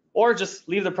 Or just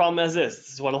leave the problem as is.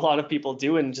 This is what a lot of people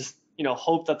do, and just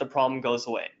hope that the problem goes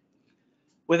away.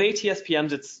 With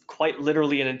ATSPMs, it's quite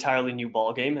literally an entirely new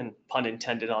ballgame, and pun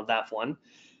intended on that one,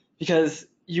 because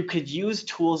you could use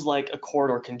tools like a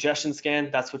corridor congestion scan,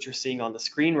 that's what you're seeing on the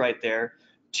screen right there,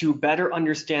 to better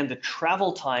understand the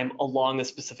travel time along a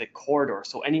specific corridor.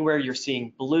 So anywhere you're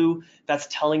seeing blue, that's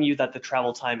telling you that the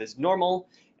travel time is normal.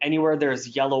 Anywhere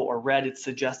there's yellow or red, it's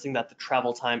suggesting that the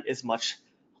travel time is much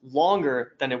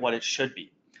longer than what it should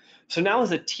be. So now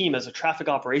as a team, as a traffic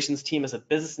operations team, as a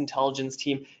business intelligence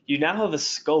team, you now have a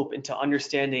scope into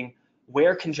understanding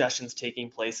where congestion is taking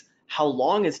place, how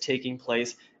long it's taking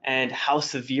place, and how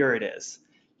severe it is.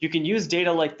 You can use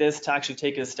data like this to actually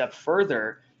take it a step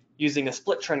further using a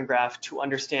split trend graph to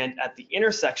understand at the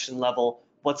intersection level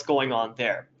what's going on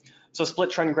there. So a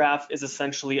split trend graph is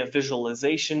essentially a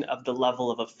visualization of the level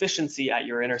of efficiency at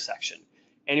your intersection.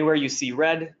 Anywhere you see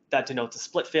red, that denotes a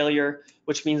split failure,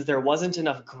 which means there wasn't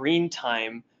enough green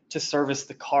time to service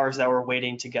the cars that were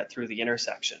waiting to get through the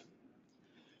intersection.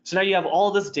 So now you have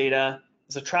all this data.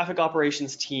 As a traffic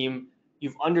operations team,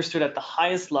 you've understood at the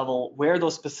highest level where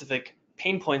those specific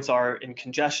pain points are in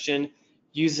congestion.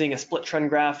 Using a split trend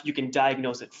graph, you can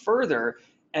diagnose it further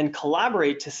and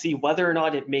collaborate to see whether or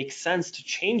not it makes sense to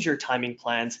change your timing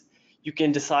plans. You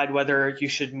can decide whether you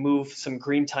should move some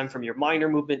green time from your minor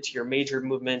movement to your major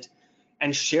movement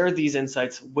and share these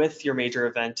insights with your major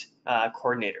event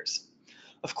coordinators.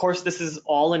 Of course, this is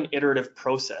all an iterative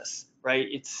process, right?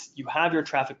 You have your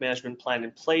traffic management plan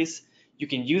in place. You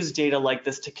can use data like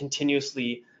this to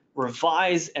continuously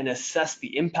revise and assess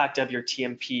the impact of your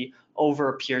TMP over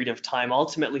a period of time,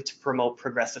 ultimately to promote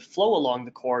progressive flow along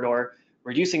the corridor,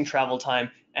 reducing travel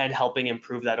time, and helping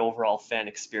improve that overall fan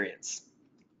experience.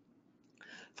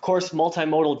 Of course,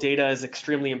 multimodal data is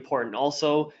extremely important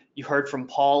also. You heard from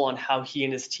Paul on how he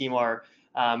and his team are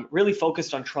really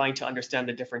focused on trying to understand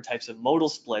the different types of modal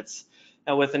splits.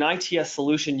 Now, with an ITS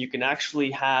solution, you can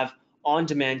actually have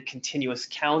on-demand continuous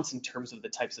counts in terms of the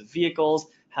types of vehicles,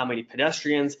 how many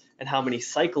pedestrians, and how many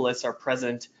cyclists are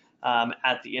present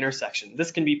at the intersection.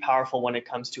 This can be powerful when it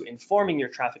comes to informing your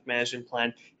traffic management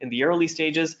plan in the early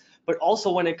stages, but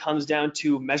also when it comes down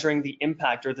to measuring the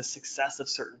impact or the success of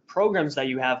certain programs that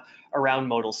you have around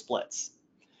modal splits.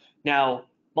 Now,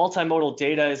 multimodal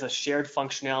data is a shared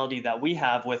functionality that we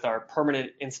have with our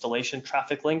permanent installation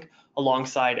traffic link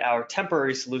alongside our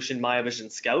temporary solution,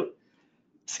 Miovision Scout.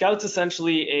 Scout's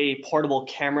essentially a portable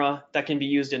camera that can be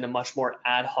used in a much more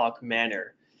ad hoc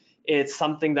manner. It's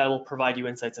something that will provide you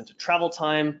insights into travel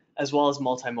time as well as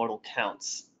multimodal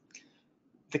counts.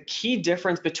 The key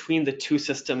difference between the two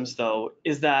systems, though,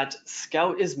 is that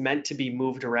Scout is meant to be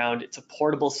moved around. It's a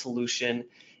portable solution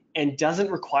and doesn't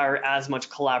require as much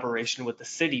collaboration with the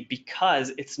city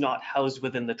because it's not housed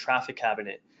within the traffic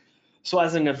cabinet. So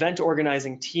as an event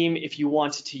organizing team, if you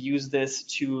wanted to use this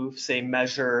to, say,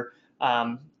 measure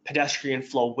pedestrian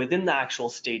flow within the actual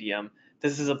stadium,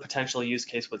 this is a potential use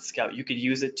case with Scout. You could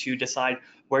use it to decide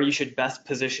where you should best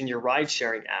position your ride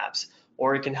sharing apps,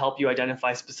 or it can help you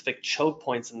identify specific choke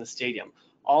points in the stadium,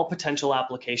 all potential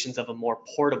applications of a more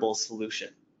portable solution.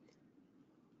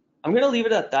 I'm going to leave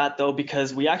it at that, though,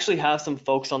 because we actually have some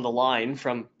folks on the line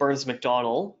from Burns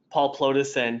McDonnell, Paul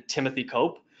Plotis, and Timothy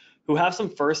Cope, who have some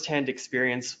firsthand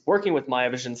experience working with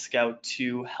Miovision Scout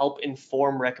to help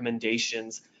inform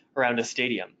recommendations around a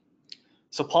stadium.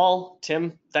 So Paul,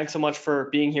 Tim, thanks so much for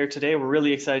being here today. We're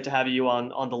really excited to have you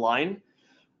on the line.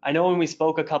 I know when we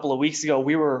spoke a couple of weeks ago,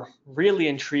 we were really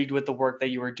intrigued with the work that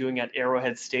you were doing at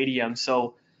Arrowhead Stadium.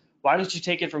 So why don't you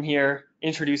take it from here,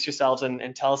 introduce yourselves,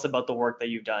 and tell us about the work that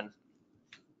you've done.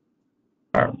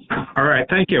 All right,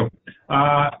 thank you.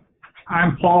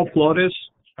 I'm Paul Plotis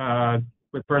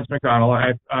with Burns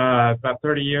McDonnell. I've about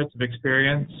 30 years of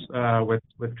experience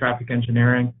with traffic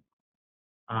engineering,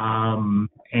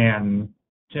 and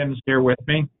Tim's here with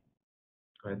me.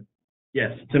 Go ahead.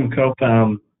 Yes, Tim Cope.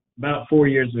 About 4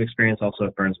 years of experience also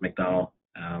at Burns McDonnell,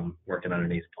 working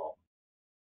underneath Paul.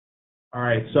 All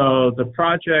right, so the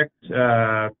project,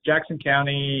 Jackson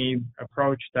County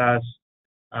approached us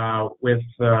with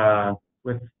a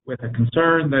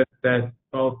concern that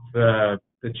both the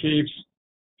chiefs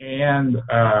and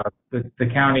the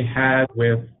county had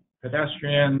with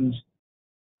pedestrians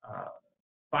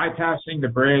bypassing the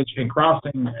bridge and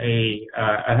crossing a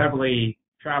heavily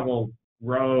traveled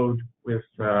road with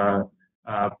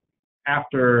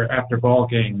after ball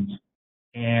games.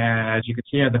 And as you can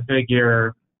see on the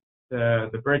figure,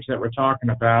 the bridge that we're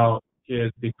talking about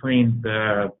is between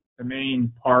the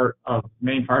main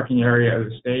parking area of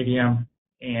the stadium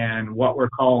and what we're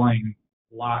calling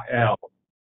Lot L.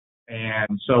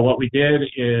 And so what we did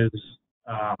is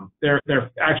their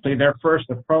first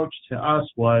approach to us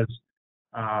was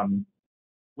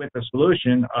with a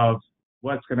solution of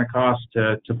what's going to cost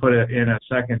to put it in a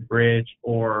second bridge,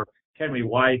 or can we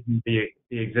widen the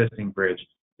existing bridge.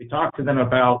 We talked to them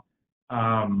about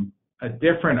a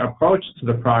different approach to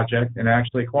the project and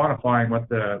actually quantifying what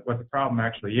the problem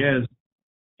actually is.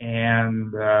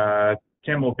 And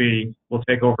Tim will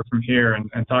take over from here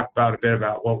and talk about a bit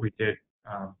about what we did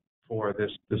for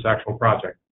this actual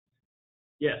project.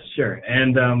 Yes, sure.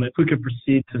 And if we could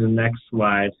proceed to the next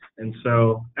slide. And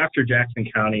so after Jackson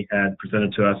County had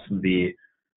presented to us the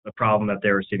problem that they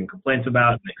were receiving complaints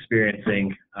about and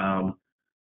experiencing,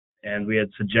 and we had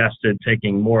suggested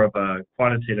taking more of a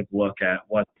quantitative look at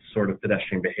what sort of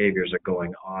pedestrian behaviors are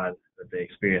going on that they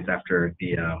experience after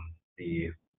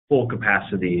the full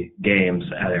capacity games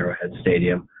at Arrowhead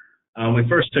Stadium. We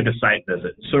first took a site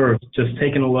visit, sort of just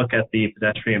taking a look at the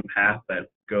pedestrian path that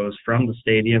goes from the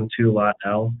stadium to Lot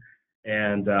L,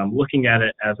 and looking at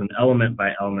it as an element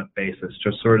by element basis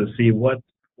to sort of see what's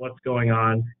going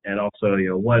on, and also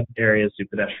what areas do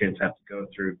pedestrians have to go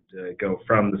through to go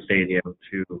from the stadium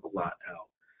to Lot L.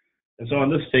 And so on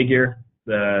this figure,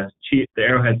 the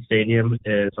Arrowhead Stadium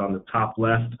is on the top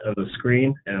left of the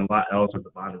screen, and Lot L is at the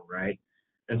bottom right.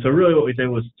 And so really what we did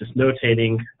was just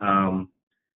notating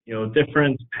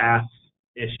different path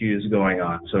issues going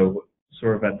on. So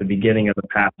sort of at the beginning of the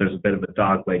path, there's a bit of a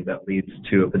dogleg that leads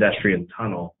to a pedestrian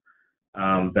tunnel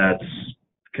that's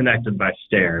connected by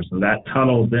stairs. And that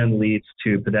tunnel then leads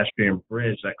to a pedestrian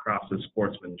bridge that crosses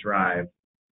Sportsman Drive.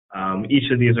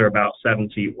 Each of these are about 7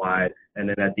 feet wide. And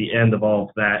then at the end of all of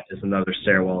that is another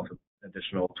stairwell with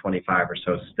additional 25 or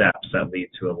so steps that lead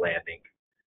to a landing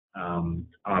on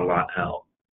Lot L.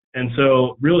 And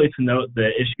so really to note, the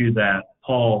issue that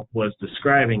Paul was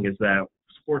describing is that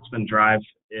Sportsman Drive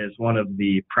is one of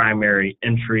the primary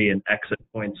entry and exit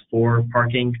points for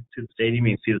parking to the stadium.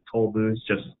 You can see the toll booths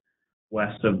just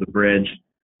west of the bridge.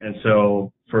 And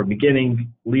so for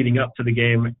leading up to the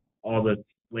game, all the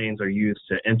lanes are used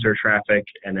to enter traffic,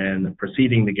 and then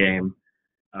preceding the game,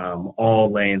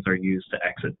 all lanes are used to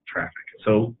exit traffic.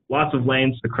 So lots of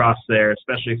lanes to cross there,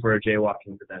 especially for a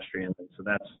jaywalking pedestrian. And so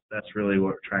that's really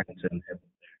what we're trying to inhibit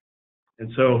there.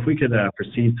 And so if we could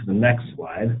proceed to the next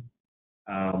slide.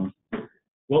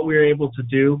 What we were able to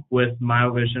do with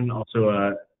Miovision,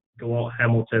 also Gawalt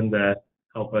Hamilton that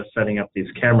helped us setting up these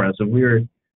cameras, and we were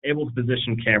able to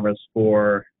position cameras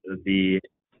for the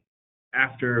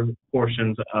after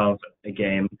portions of a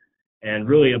game and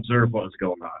really observe what was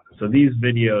going on. So these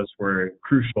videos were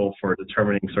crucial for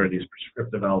determining sort of these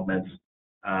prescriptive elements.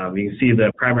 You can see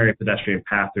the primary pedestrian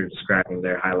path they're describing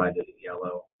there highlighted in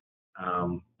yellow.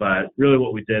 But really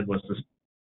what we did was just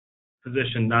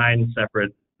position 9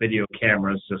 separate video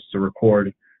cameras just to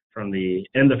record from the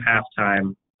end of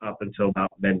halftime up until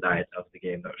about midnight of the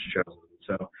game that was chosen.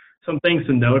 So some things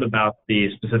to note about the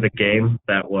specific game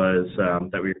that was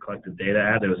that we collected data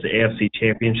at. It was the AFC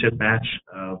Championship match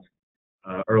of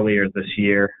earlier this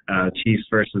year, Chiefs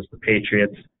versus the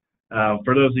Patriots.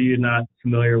 For those of you not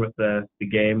familiar with the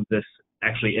game, this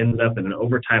actually ended up in an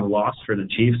overtime loss for the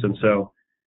Chiefs, and so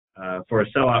for a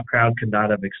sellout crowd could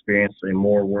not have experienced a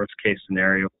more worst case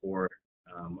scenario for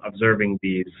observing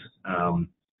these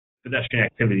pedestrian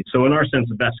activities. So in our sense,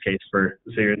 the best case for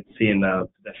seeing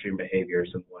pedestrian behaviors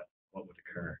and what would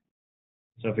occur.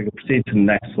 So if we can proceed to the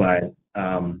next slide.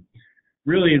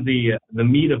 Really the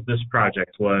meat of this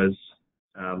project was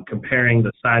comparing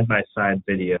the side-by-side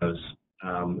videos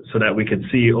so that we could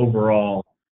see overall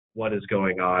what is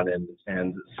going on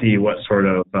and see what sort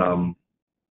of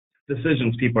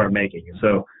decisions people are making.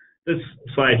 So this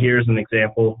slide here is an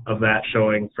example of that,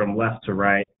 showing from left to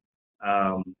right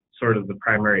sort of the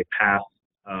primary path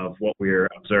of what we're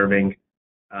observing.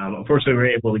 Unfortunately, we were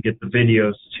able to get the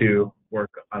videos to work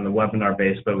on the webinar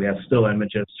base, but we have still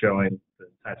images showing the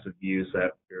types of views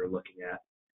that we were looking at.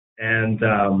 And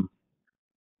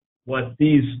what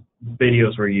these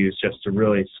videos were used just to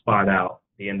really spot out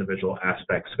the individual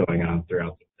aspects going on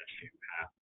throughout the pedestrian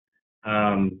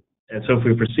path. And so if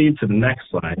we proceed to the next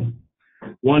slide,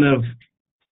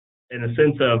 in a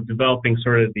sense of developing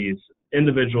sort of these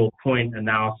individual point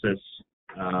analysis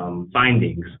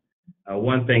findings,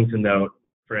 one thing to note,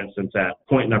 for instance, at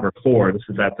point number 4, this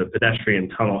is at the pedestrian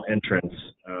tunnel entrance,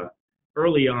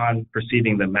 early on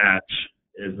preceding the match,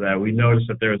 is that we noticed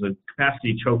that there was a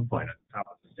capacity choke point at the top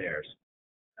of the stairs.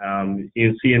 You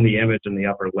can see in the image in the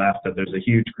upper left that there's a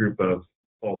huge group of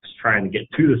folks trying to get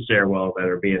to the stairwell that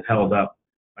are being held up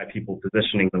by people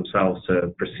positioning themselves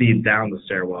to proceed down the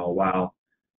stairwell while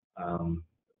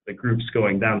the groups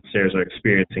going down the stairs are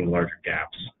experiencing larger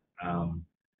gaps.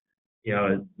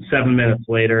 7 minutes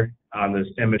later, on this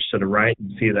image to the right,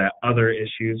 you see that other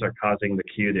issues are causing the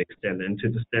queue to extend into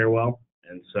the stairwell,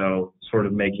 and so sort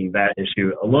of making that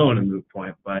issue alone a moot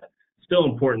point, but still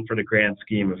important for the grand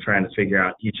scheme of trying to figure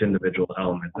out each individual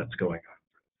element that's going on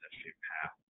for the pedestrian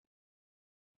path.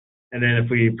 And then if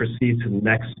we proceed to the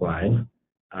next slide,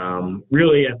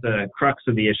 really at the crux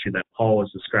of the issue that Paul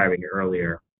was describing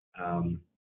earlier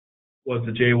was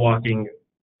the jaywalking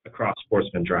across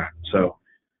Sportsman Drive. So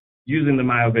using the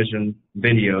Miovision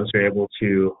videos, you're able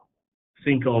to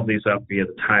sync all of these up via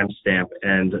the timestamp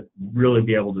and really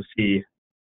be able to see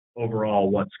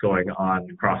overall what's going on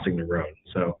crossing the road.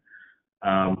 So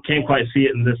can't quite see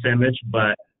it in this image,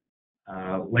 but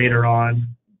later on,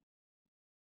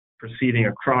 proceeding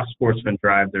across Sportsman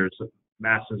Drive, there's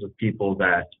masses of people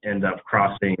that end up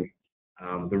crossing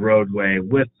the roadway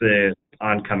with the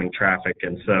oncoming traffic,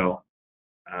 and so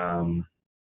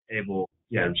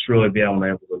just really be able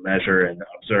to measure and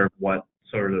observe what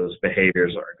sort of those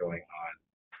behaviors are going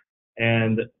on.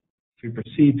 And if we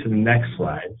proceed to the next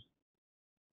slide,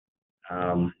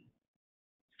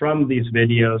 from these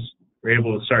videos, we're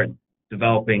able to start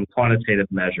developing quantitative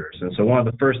measures. And so one of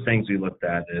the first things we looked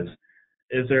at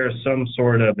is there some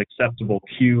sort of acceptable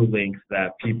queue length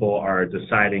that people are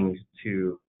deciding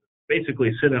to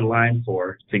basically sit in line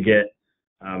for to get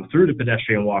through the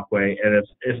pedestrian walkway, and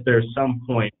if there's some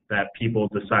point that people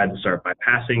decide to start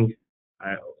bypassing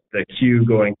the queue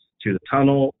going to the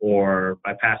tunnel or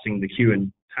bypassing the queue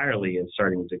entirely and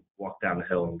starting to walk down the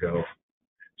hill and go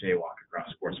jaywalk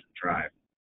across Sportsman Drive.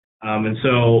 And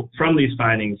so from these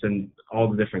findings and all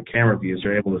the different camera views,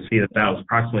 you're able to see that was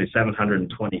approximately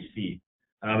 720 feet.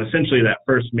 Essentially that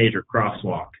first major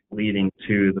crosswalk leading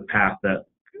to the path that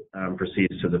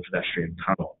proceeds to the pedestrian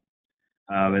tunnel.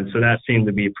 And so that seemed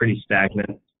to be pretty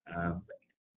stagnant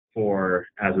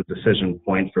as a decision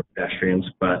point for pedestrians,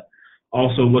 but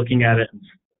also looking at it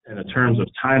in terms of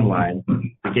timeline,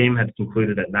 the game had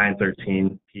concluded at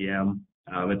 9:13 p.m.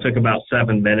 It took about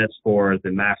 7 minutes for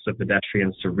the mass of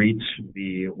pedestrians to reach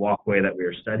the walkway that we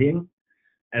were studying.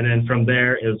 And then from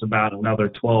there, it was about another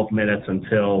 12 minutes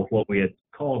until what we had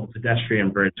called the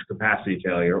pedestrian bridge capacity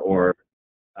failure, or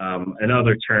in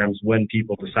other terms, when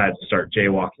people decide to start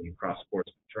jaywalking across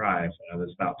Sportsman Drive. It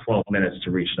was about 12 minutes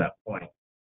to reach that point.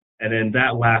 And then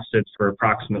that lasted for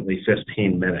approximately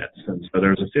 15 minutes. And so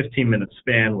there was a 15-minute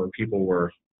span when people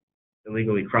were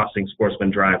illegally crossing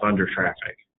Sportsman Drive under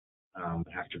traffic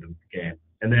after the game.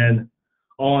 And then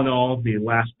all in all, the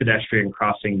last pedestrian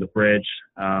crossing the bridge,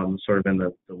 sort of in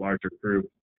the larger group,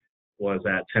 was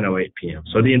at 10:08 p.m.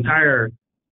 So the entire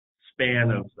span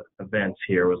of events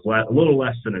here was a little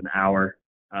less than an hour,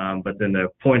 but then the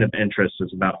point of interest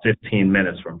is about 15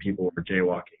 minutes when people were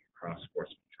jaywalking across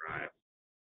Sportsman Drive.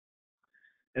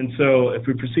 And so if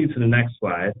we proceed to the next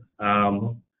slide,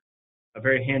 a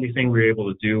very handy thing we were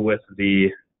able to do with the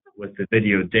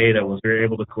video data was we were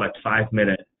able to collect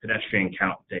 5-minute pedestrian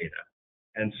count data.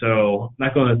 And so I'm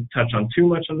not going to touch on too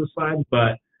much on the slide,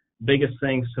 but biggest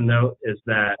things to note is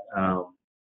that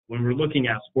when we're looking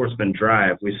at Sportsman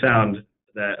Drive, we found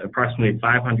that approximately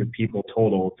 500 people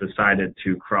total decided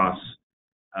to cross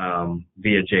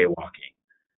via jaywalking.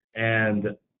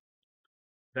 And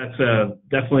that's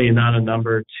definitely not a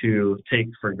number to take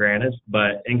for granted,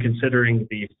 but in considering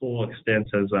the full extent,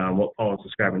 as what Paul was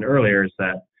describing earlier, is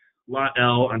that Lot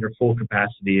L under full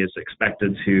capacity is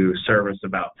expected to service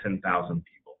about 10,000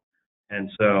 people. And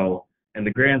so in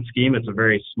the grand scheme, it's a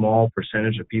very small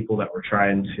percentage of people that we're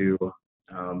trying to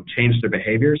change their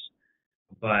behaviors,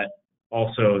 but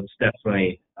also it's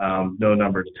definitely no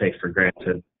number to take for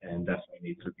granted and definitely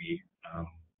needs to be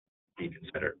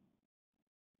considered.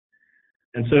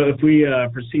 And so if we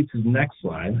proceed to the next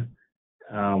slide,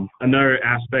 another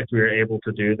aspect we were able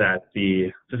to do that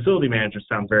the facility managers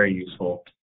found very useful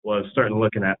was starting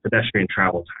looking at pedestrian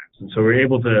travel times. And so we were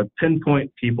able to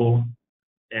pinpoint people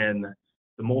in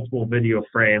the multiple video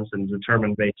frames and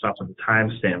determine based off of the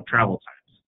timestamp travel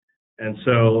times. And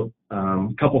so a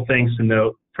couple things to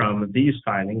note from these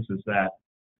findings is that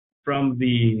from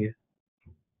the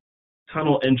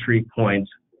tunnel entry point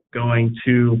going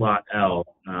to Lot L,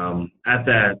 at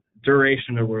that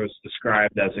duration that was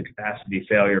described as a capacity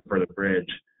failure for the bridge,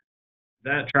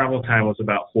 that travel time was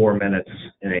about 4 minutes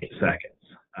and 8 seconds.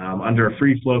 Under a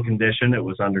free flow condition, it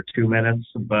was under 2 minutes,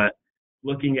 but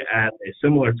looking at a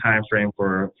similar time frame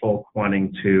for folk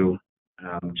wanting to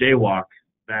jaywalk,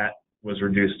 that was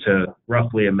reduced to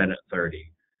roughly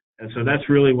 1:30. And so that's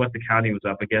really what the county was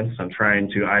up against on trying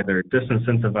to either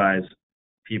disincentivize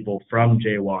people from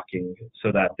jaywalking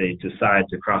so that they decide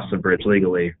to cross the bridge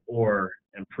legally, or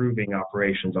improving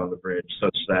operations on the bridge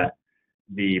such that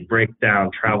the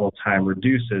breakdown travel time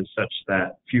reduces such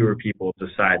that fewer people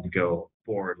decide to go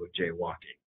forward with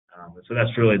jaywalking. And so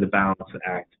that's really the balancing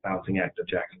act of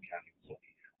Jackson County.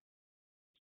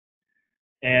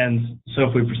 And so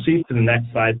if we proceed to the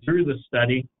next slide, through the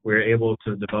study, we were able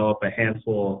to develop a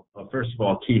handful of, first of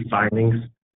all, key findings.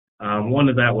 One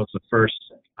of that was the first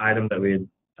item that we had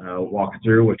walked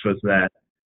through, which was that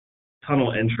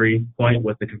tunnel entry point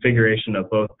with the configuration of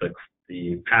both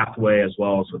the pathway as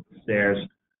well as with the stairs.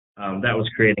 That was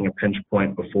creating a pinch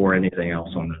point before anything else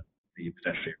on the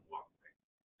pedestrian walkway.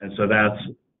 And so that's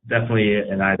definitely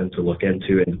an item to look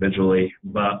into individually,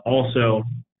 but also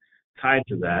tied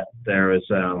to that, there is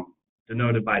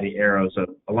denoted by the arrows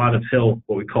a lot of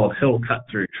what we call hill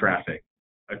cut-through traffic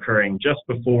occurring just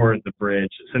before the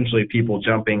bridge, essentially people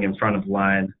jumping in front of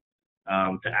line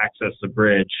to access the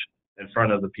bridge in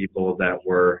front of the people that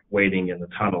were waiting in the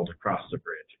tunnel to cross the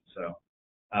bridge. So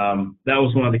that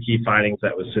was one of the key findings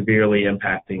that was severely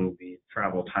impacting the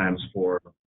travel times for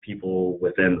people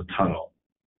within the tunnel.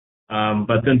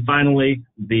 But then finally,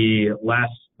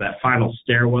 that final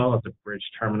stairwell at the bridge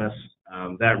terminus,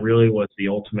 that really was the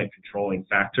ultimate controlling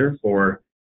factor for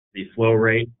the flow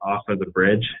rate off of the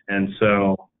bridge. And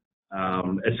so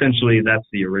essentially that's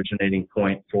the originating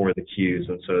point for the queues.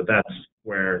 And so that's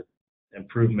where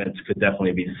improvements could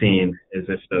definitely be seen, is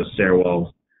if those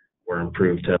stairwells were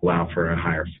improved to allow for a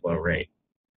higher flow rate.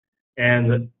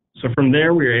 And so from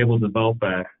there, we were able to develop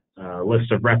a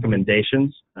list of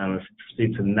recommendations. If we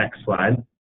proceed to the next slide.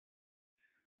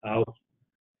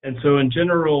 And so in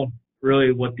general,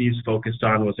 really what these focused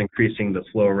on was increasing the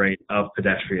flow rate of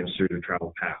pedestrians through the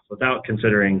travel path without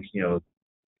considering,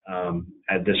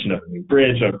 addition of a new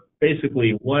bridge, or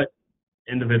basically what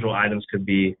individual items could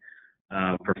be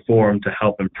performed to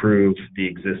help improve the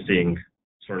existing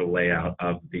sort of layout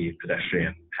of the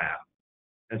pedestrian path.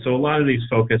 And so a lot of these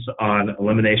focus on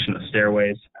elimination of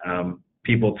stairways.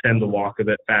 People tend to walk a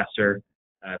bit faster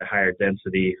at a higher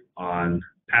density on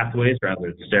pathways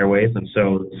rather than stairways. And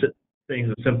so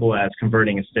things as simple as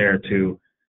converting a stair to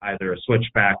either a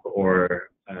switchback or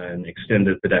an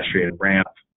extended pedestrian ramp,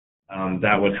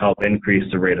 that would help increase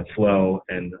the rate of flow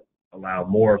and allow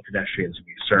more pedestrians to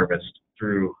be serviced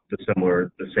through the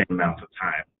same amount of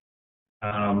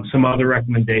time. Some other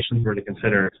recommendations were to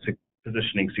consider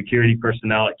positioning security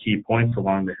personnel at key points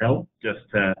along the hill just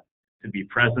to be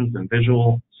present and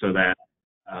visual so that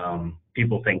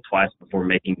people think twice before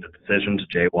making the decision to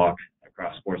jaywalk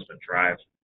across Sportsman Drive.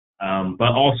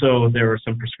 But also there were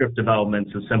some prescriptive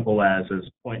elements as simple as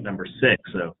point number 6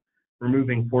 of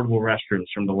removing portable restrooms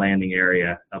from the landing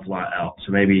area of Lot L.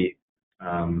 So maybe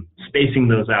spacing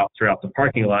those out throughout the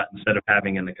parking lot instead of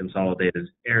having in the consolidated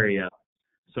area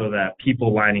so that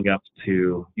people lining up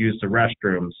to use the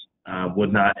restrooms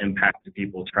would not impact the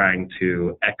people trying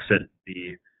to exit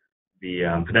the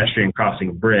pedestrian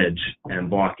crossing bridge and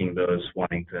blocking those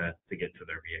wanting to get to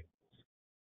their vehicles.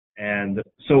 And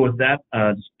so with that,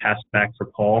 just pass it back for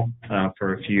Paul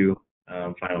for a few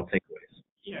final takeaways.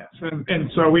 Yes, and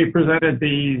so we presented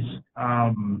these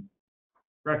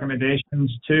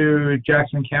recommendations to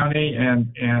Jackson County, and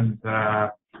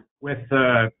with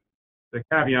the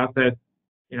caveat that,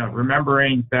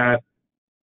 remembering that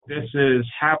this is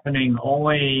happening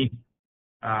only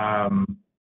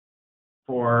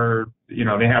for,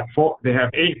 they have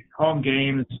 8 home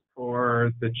games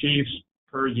for the Chiefs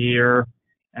per year,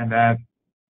 and that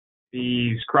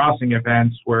these crossing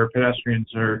events where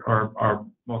pedestrians are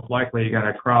most likely going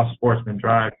to cross Sportsman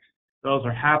Drive, those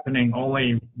are happening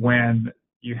only when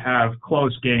you have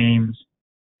close games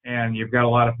and you've got a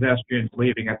lot of pedestrians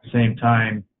leaving at the same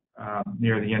time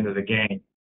near the end of the game.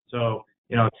 So,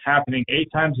 it's happening 8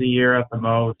 times a year at the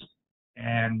most,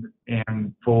 and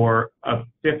for a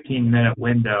 15-minute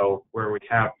window where we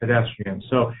have pedestrians.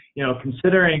 So,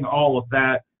 considering all of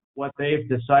that, what they've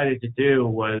decided to do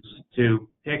was to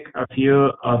pick a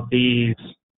few of these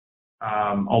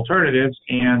alternatives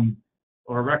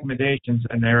or recommendations,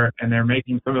 and they're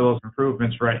making some of those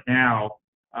improvements right now.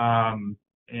 The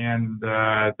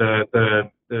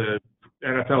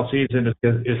NFL season is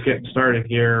getting started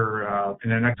here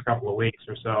in the next couple of weeks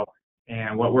or so.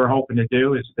 And what we're hoping to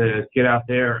do is to get out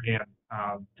there and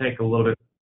get a little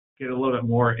bit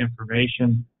more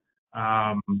information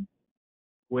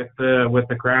with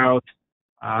the crowd.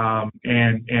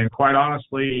 And quite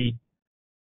honestly,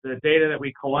 the data that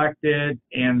we collected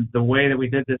and the way that we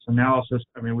did this analysis,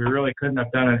 we really couldn't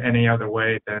have done it any other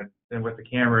way than with the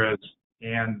cameras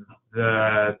and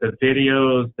the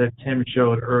videos that Tim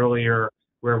showed earlier,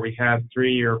 where we had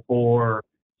 3 or 4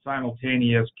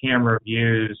 simultaneous camera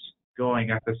views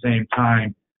going at the same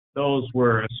time. Those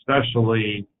were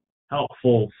especially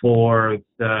helpful for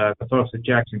the folks at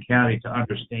Jackson County to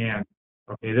understand,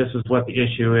 okay, this is what the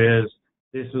issue is.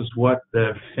 This is what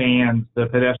the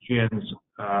pedestrians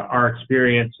are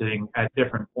experiencing at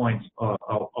different points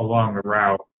along the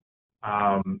route.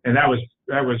 And that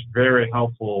was very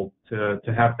helpful to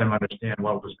have them understand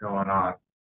what was going on.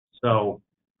 So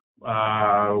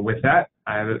with that,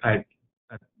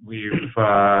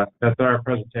 that's our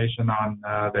presentation on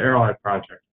the Arrowhead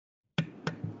project.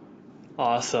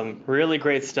 Awesome. Really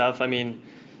great stuff. I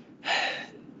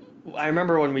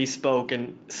remember when we spoke,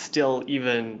 and still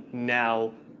even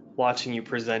now watching you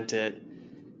present it,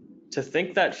 to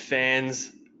think that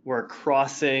fans were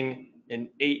crossing an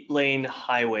 8-lane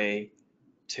highway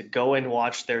to go and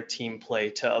watch their team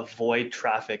play to avoid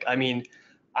traffic. I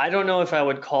don't know if I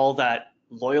would call that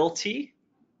loyalty,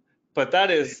 but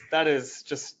that is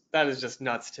just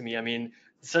nuts to me.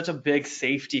 It's such a big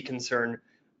safety concern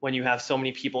when you have so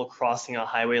many people crossing a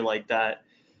highway like that.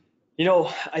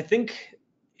 I think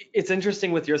it's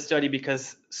interesting with your study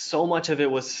because so much of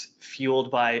it was fueled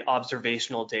by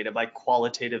observational data, by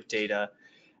qualitative data.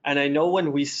 And I know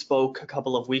when we spoke a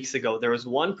couple of weeks ago, there was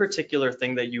one particular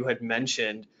thing that you had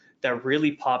mentioned that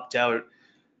really popped out.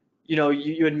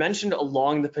 You had mentioned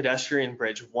along the pedestrian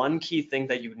bridge, one key thing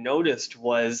that you noticed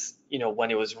was,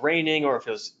 when it was raining or if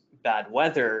it was bad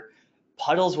weather,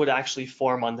 puddles would actually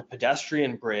form on the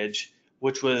pedestrian bridge,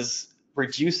 which was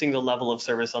reducing the level of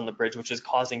service on the bridge, which is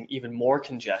causing even more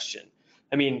congestion.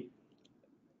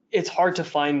 It's hard to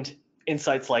find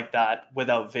insights like that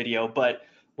without video, but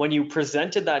when you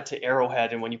presented that to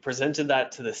Arrowhead and when you presented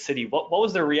that to the city, what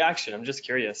was their reaction? I'm just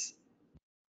curious.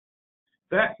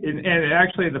 And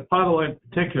actually the puddle in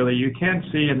particular, you can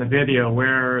see in the video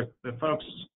where the folks,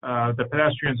 the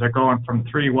pedestrians are going from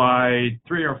 3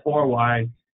 or 4 wide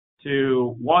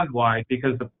to 1 wide,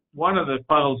 because one of the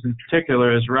puddles in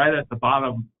particular is right at the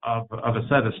bottom of a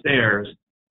set of stairs,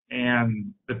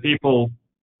 and the people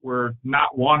were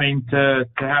not wanting to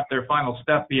have their final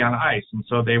step be on ice, and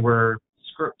so they were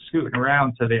scooting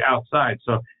around to the outside.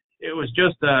 So it's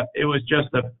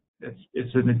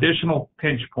an additional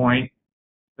pinch point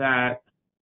that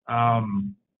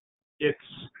it's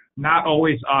not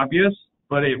always obvious,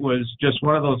 but it was just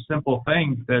one of those simple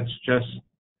things that's just,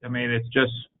 it's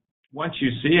just once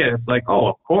you see it, it's like, oh,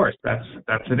 of course, that's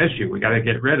an issue. We got to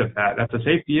get rid of that. That's a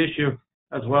safety issue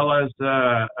as well as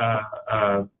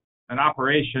an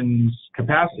operations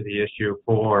capacity issue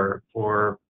for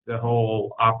the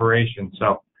whole operation.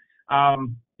 So,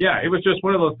 yeah, it was just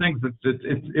one of those things that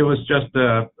it was just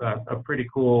a pretty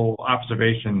cool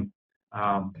observation.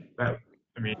 That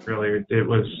I mean, really, it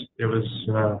was just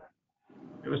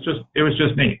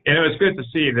neat, and it was good to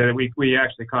see that we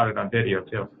actually caught it on video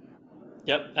too.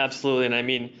 Yep, absolutely. And I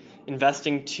mean,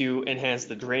 investing to enhance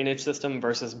the drainage system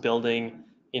versus building,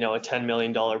 a $10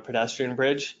 million pedestrian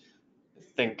bridge, I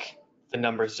think the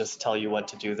numbers just tell you what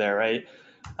to do there, right?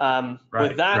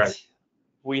 With that, Right.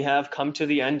 we have come to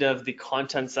the end of the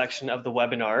content section of the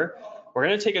webinar. We're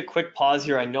going to take a quick pause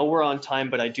here. I know we're on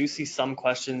time, but I do see some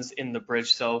questions in the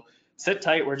bridge. So sit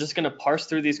tight. We're just going to parse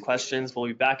through these questions. We'll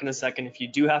be back in a second. If you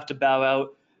do have to bow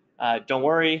out, don't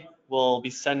worry. We'll be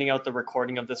sending out the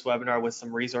recording of this webinar with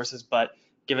some resources. But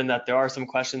given that there are some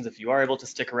questions, if you are able to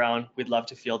stick around, we'd love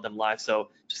to field them live. So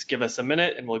just give us a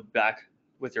minute and we'll be back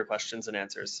with your questions and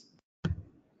answers.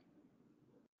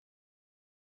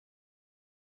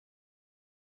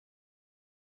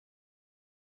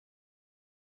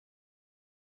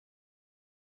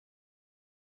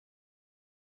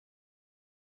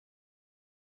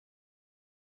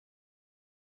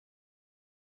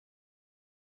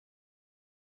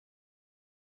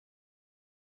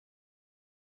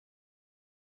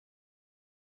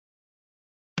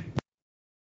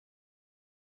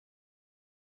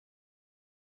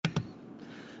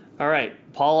 All right,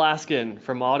 Paul Askin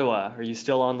from Ottawa, are you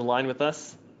still on the line with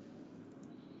us?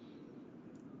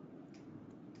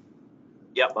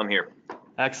 Yep, I'm here.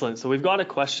 Excellent. So we've got a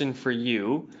question for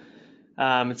you.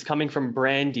 It's coming from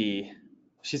Brandy.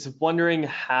 She's wondering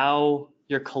how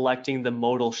you're collecting the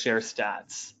modal share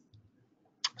stats.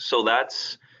 So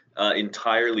that's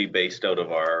entirely based out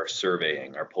of our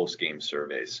surveying, our post-game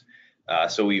surveys.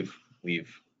 So we've,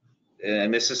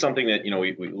 and this is something that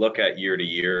we look at year to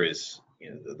year is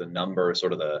the number,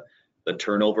 sort of the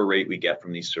turnover rate we get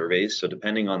from these surveys. So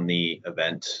depending on the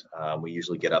event, we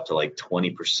usually get up to like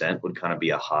 20% would kind of be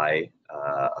a high,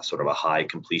 sort of a high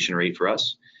completion rate for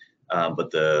us. But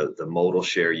the modal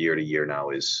share year to year now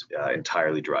is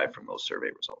entirely derived from those survey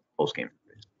results, post-game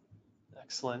surveys.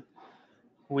 Excellent.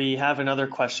 We have another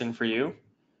question for you.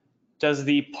 Does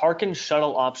the park and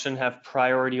shuttle option have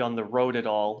priority on the road at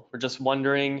all? We're just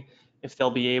wondering if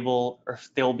they'll be able, or if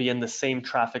they'll be in the same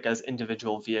traffic as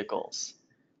individual vehicles.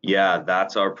 Yeah,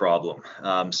 that's our problem.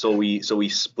 So we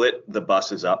split the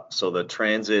buses up. So the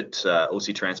transit,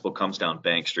 OC Transpo comes down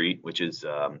Bank Street, which is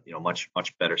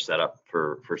much better setup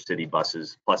for city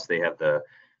buses. Plus they have the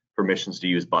permissions to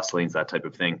use bus lanes, that type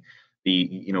of thing.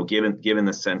 Given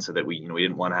the sense that we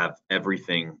didn't want to have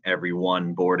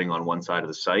everyone boarding on one side of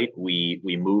the site, we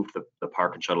moved the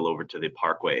park and shuttle over to the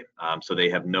parkway. So they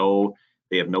have no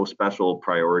special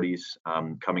priorities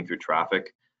coming through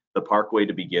traffic. The parkway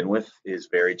to begin with is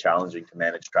very challenging to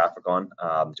manage traffic on,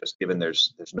 just given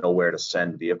there's nowhere to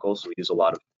send vehicles. So we use a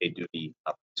lot of paid duty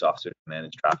police officers to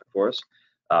manage traffic for us,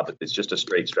 but it's just a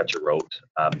straight stretch of road.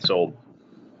 So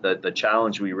the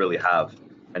challenge we really have,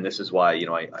 and this is why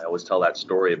I always tell that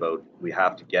story about we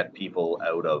have to get people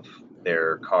out of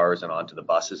their cars and onto the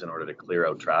buses in order to clear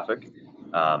out traffic,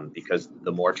 because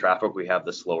the more traffic we have,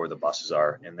 the slower the buses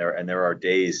are. And there are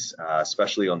days,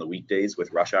 especially on the weekdays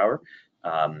with rush hour,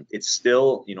 it's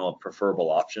still a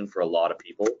preferable option for a lot of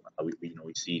people.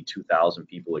 We see 2,000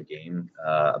 people a game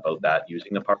about that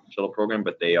using the park and shuttle program,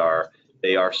 but they are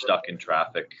stuck in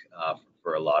traffic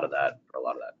for a lot of that.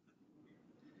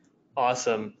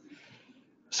 Awesome.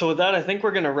 So with that, I think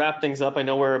we're going to wrap things up. I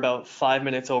know we're about 5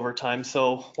 minutes over time.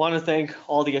 So want to thank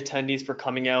all the attendees for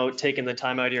coming out, taking the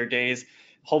time out of your days.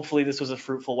 Hopefully this was a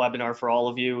fruitful webinar for all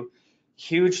of you.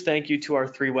 Huge thank you to our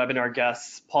 3 webinar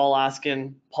guests, Paul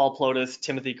Askin, Paul Plotis,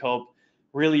 Timothy Cope.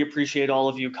 Really appreciate all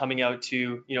of you coming out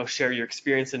to share your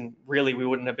experience, and really we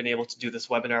wouldn't have been able to do this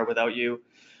webinar without you.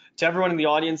 To everyone in the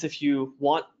audience, if you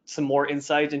want some more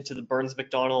insight into the Burns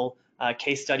McDonnell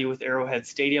case study with Arrowhead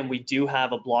Stadium, we do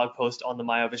have a blog post on the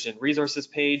Miovision resources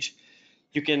page.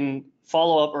 You can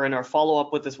follow up, or in our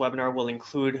follow-up with this webinar, we'll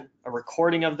include a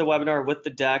recording of the webinar with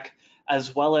the deck,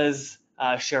 as well as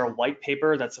share a white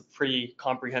paper that's a pretty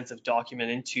comprehensive document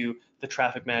into the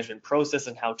traffic management process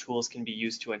and how tools can be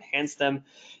used to enhance them.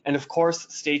 And of course,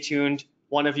 stay tuned.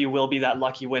 One of you will be that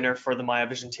lucky winner for the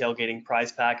Miovision tailgating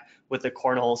prize pack with the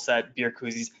cornhole set, beer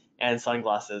koozies, and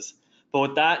sunglasses. But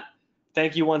with that,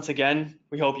 thank you once again.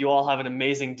 We hope you all have an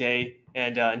amazing day,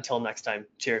 and until next time,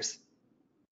 cheers.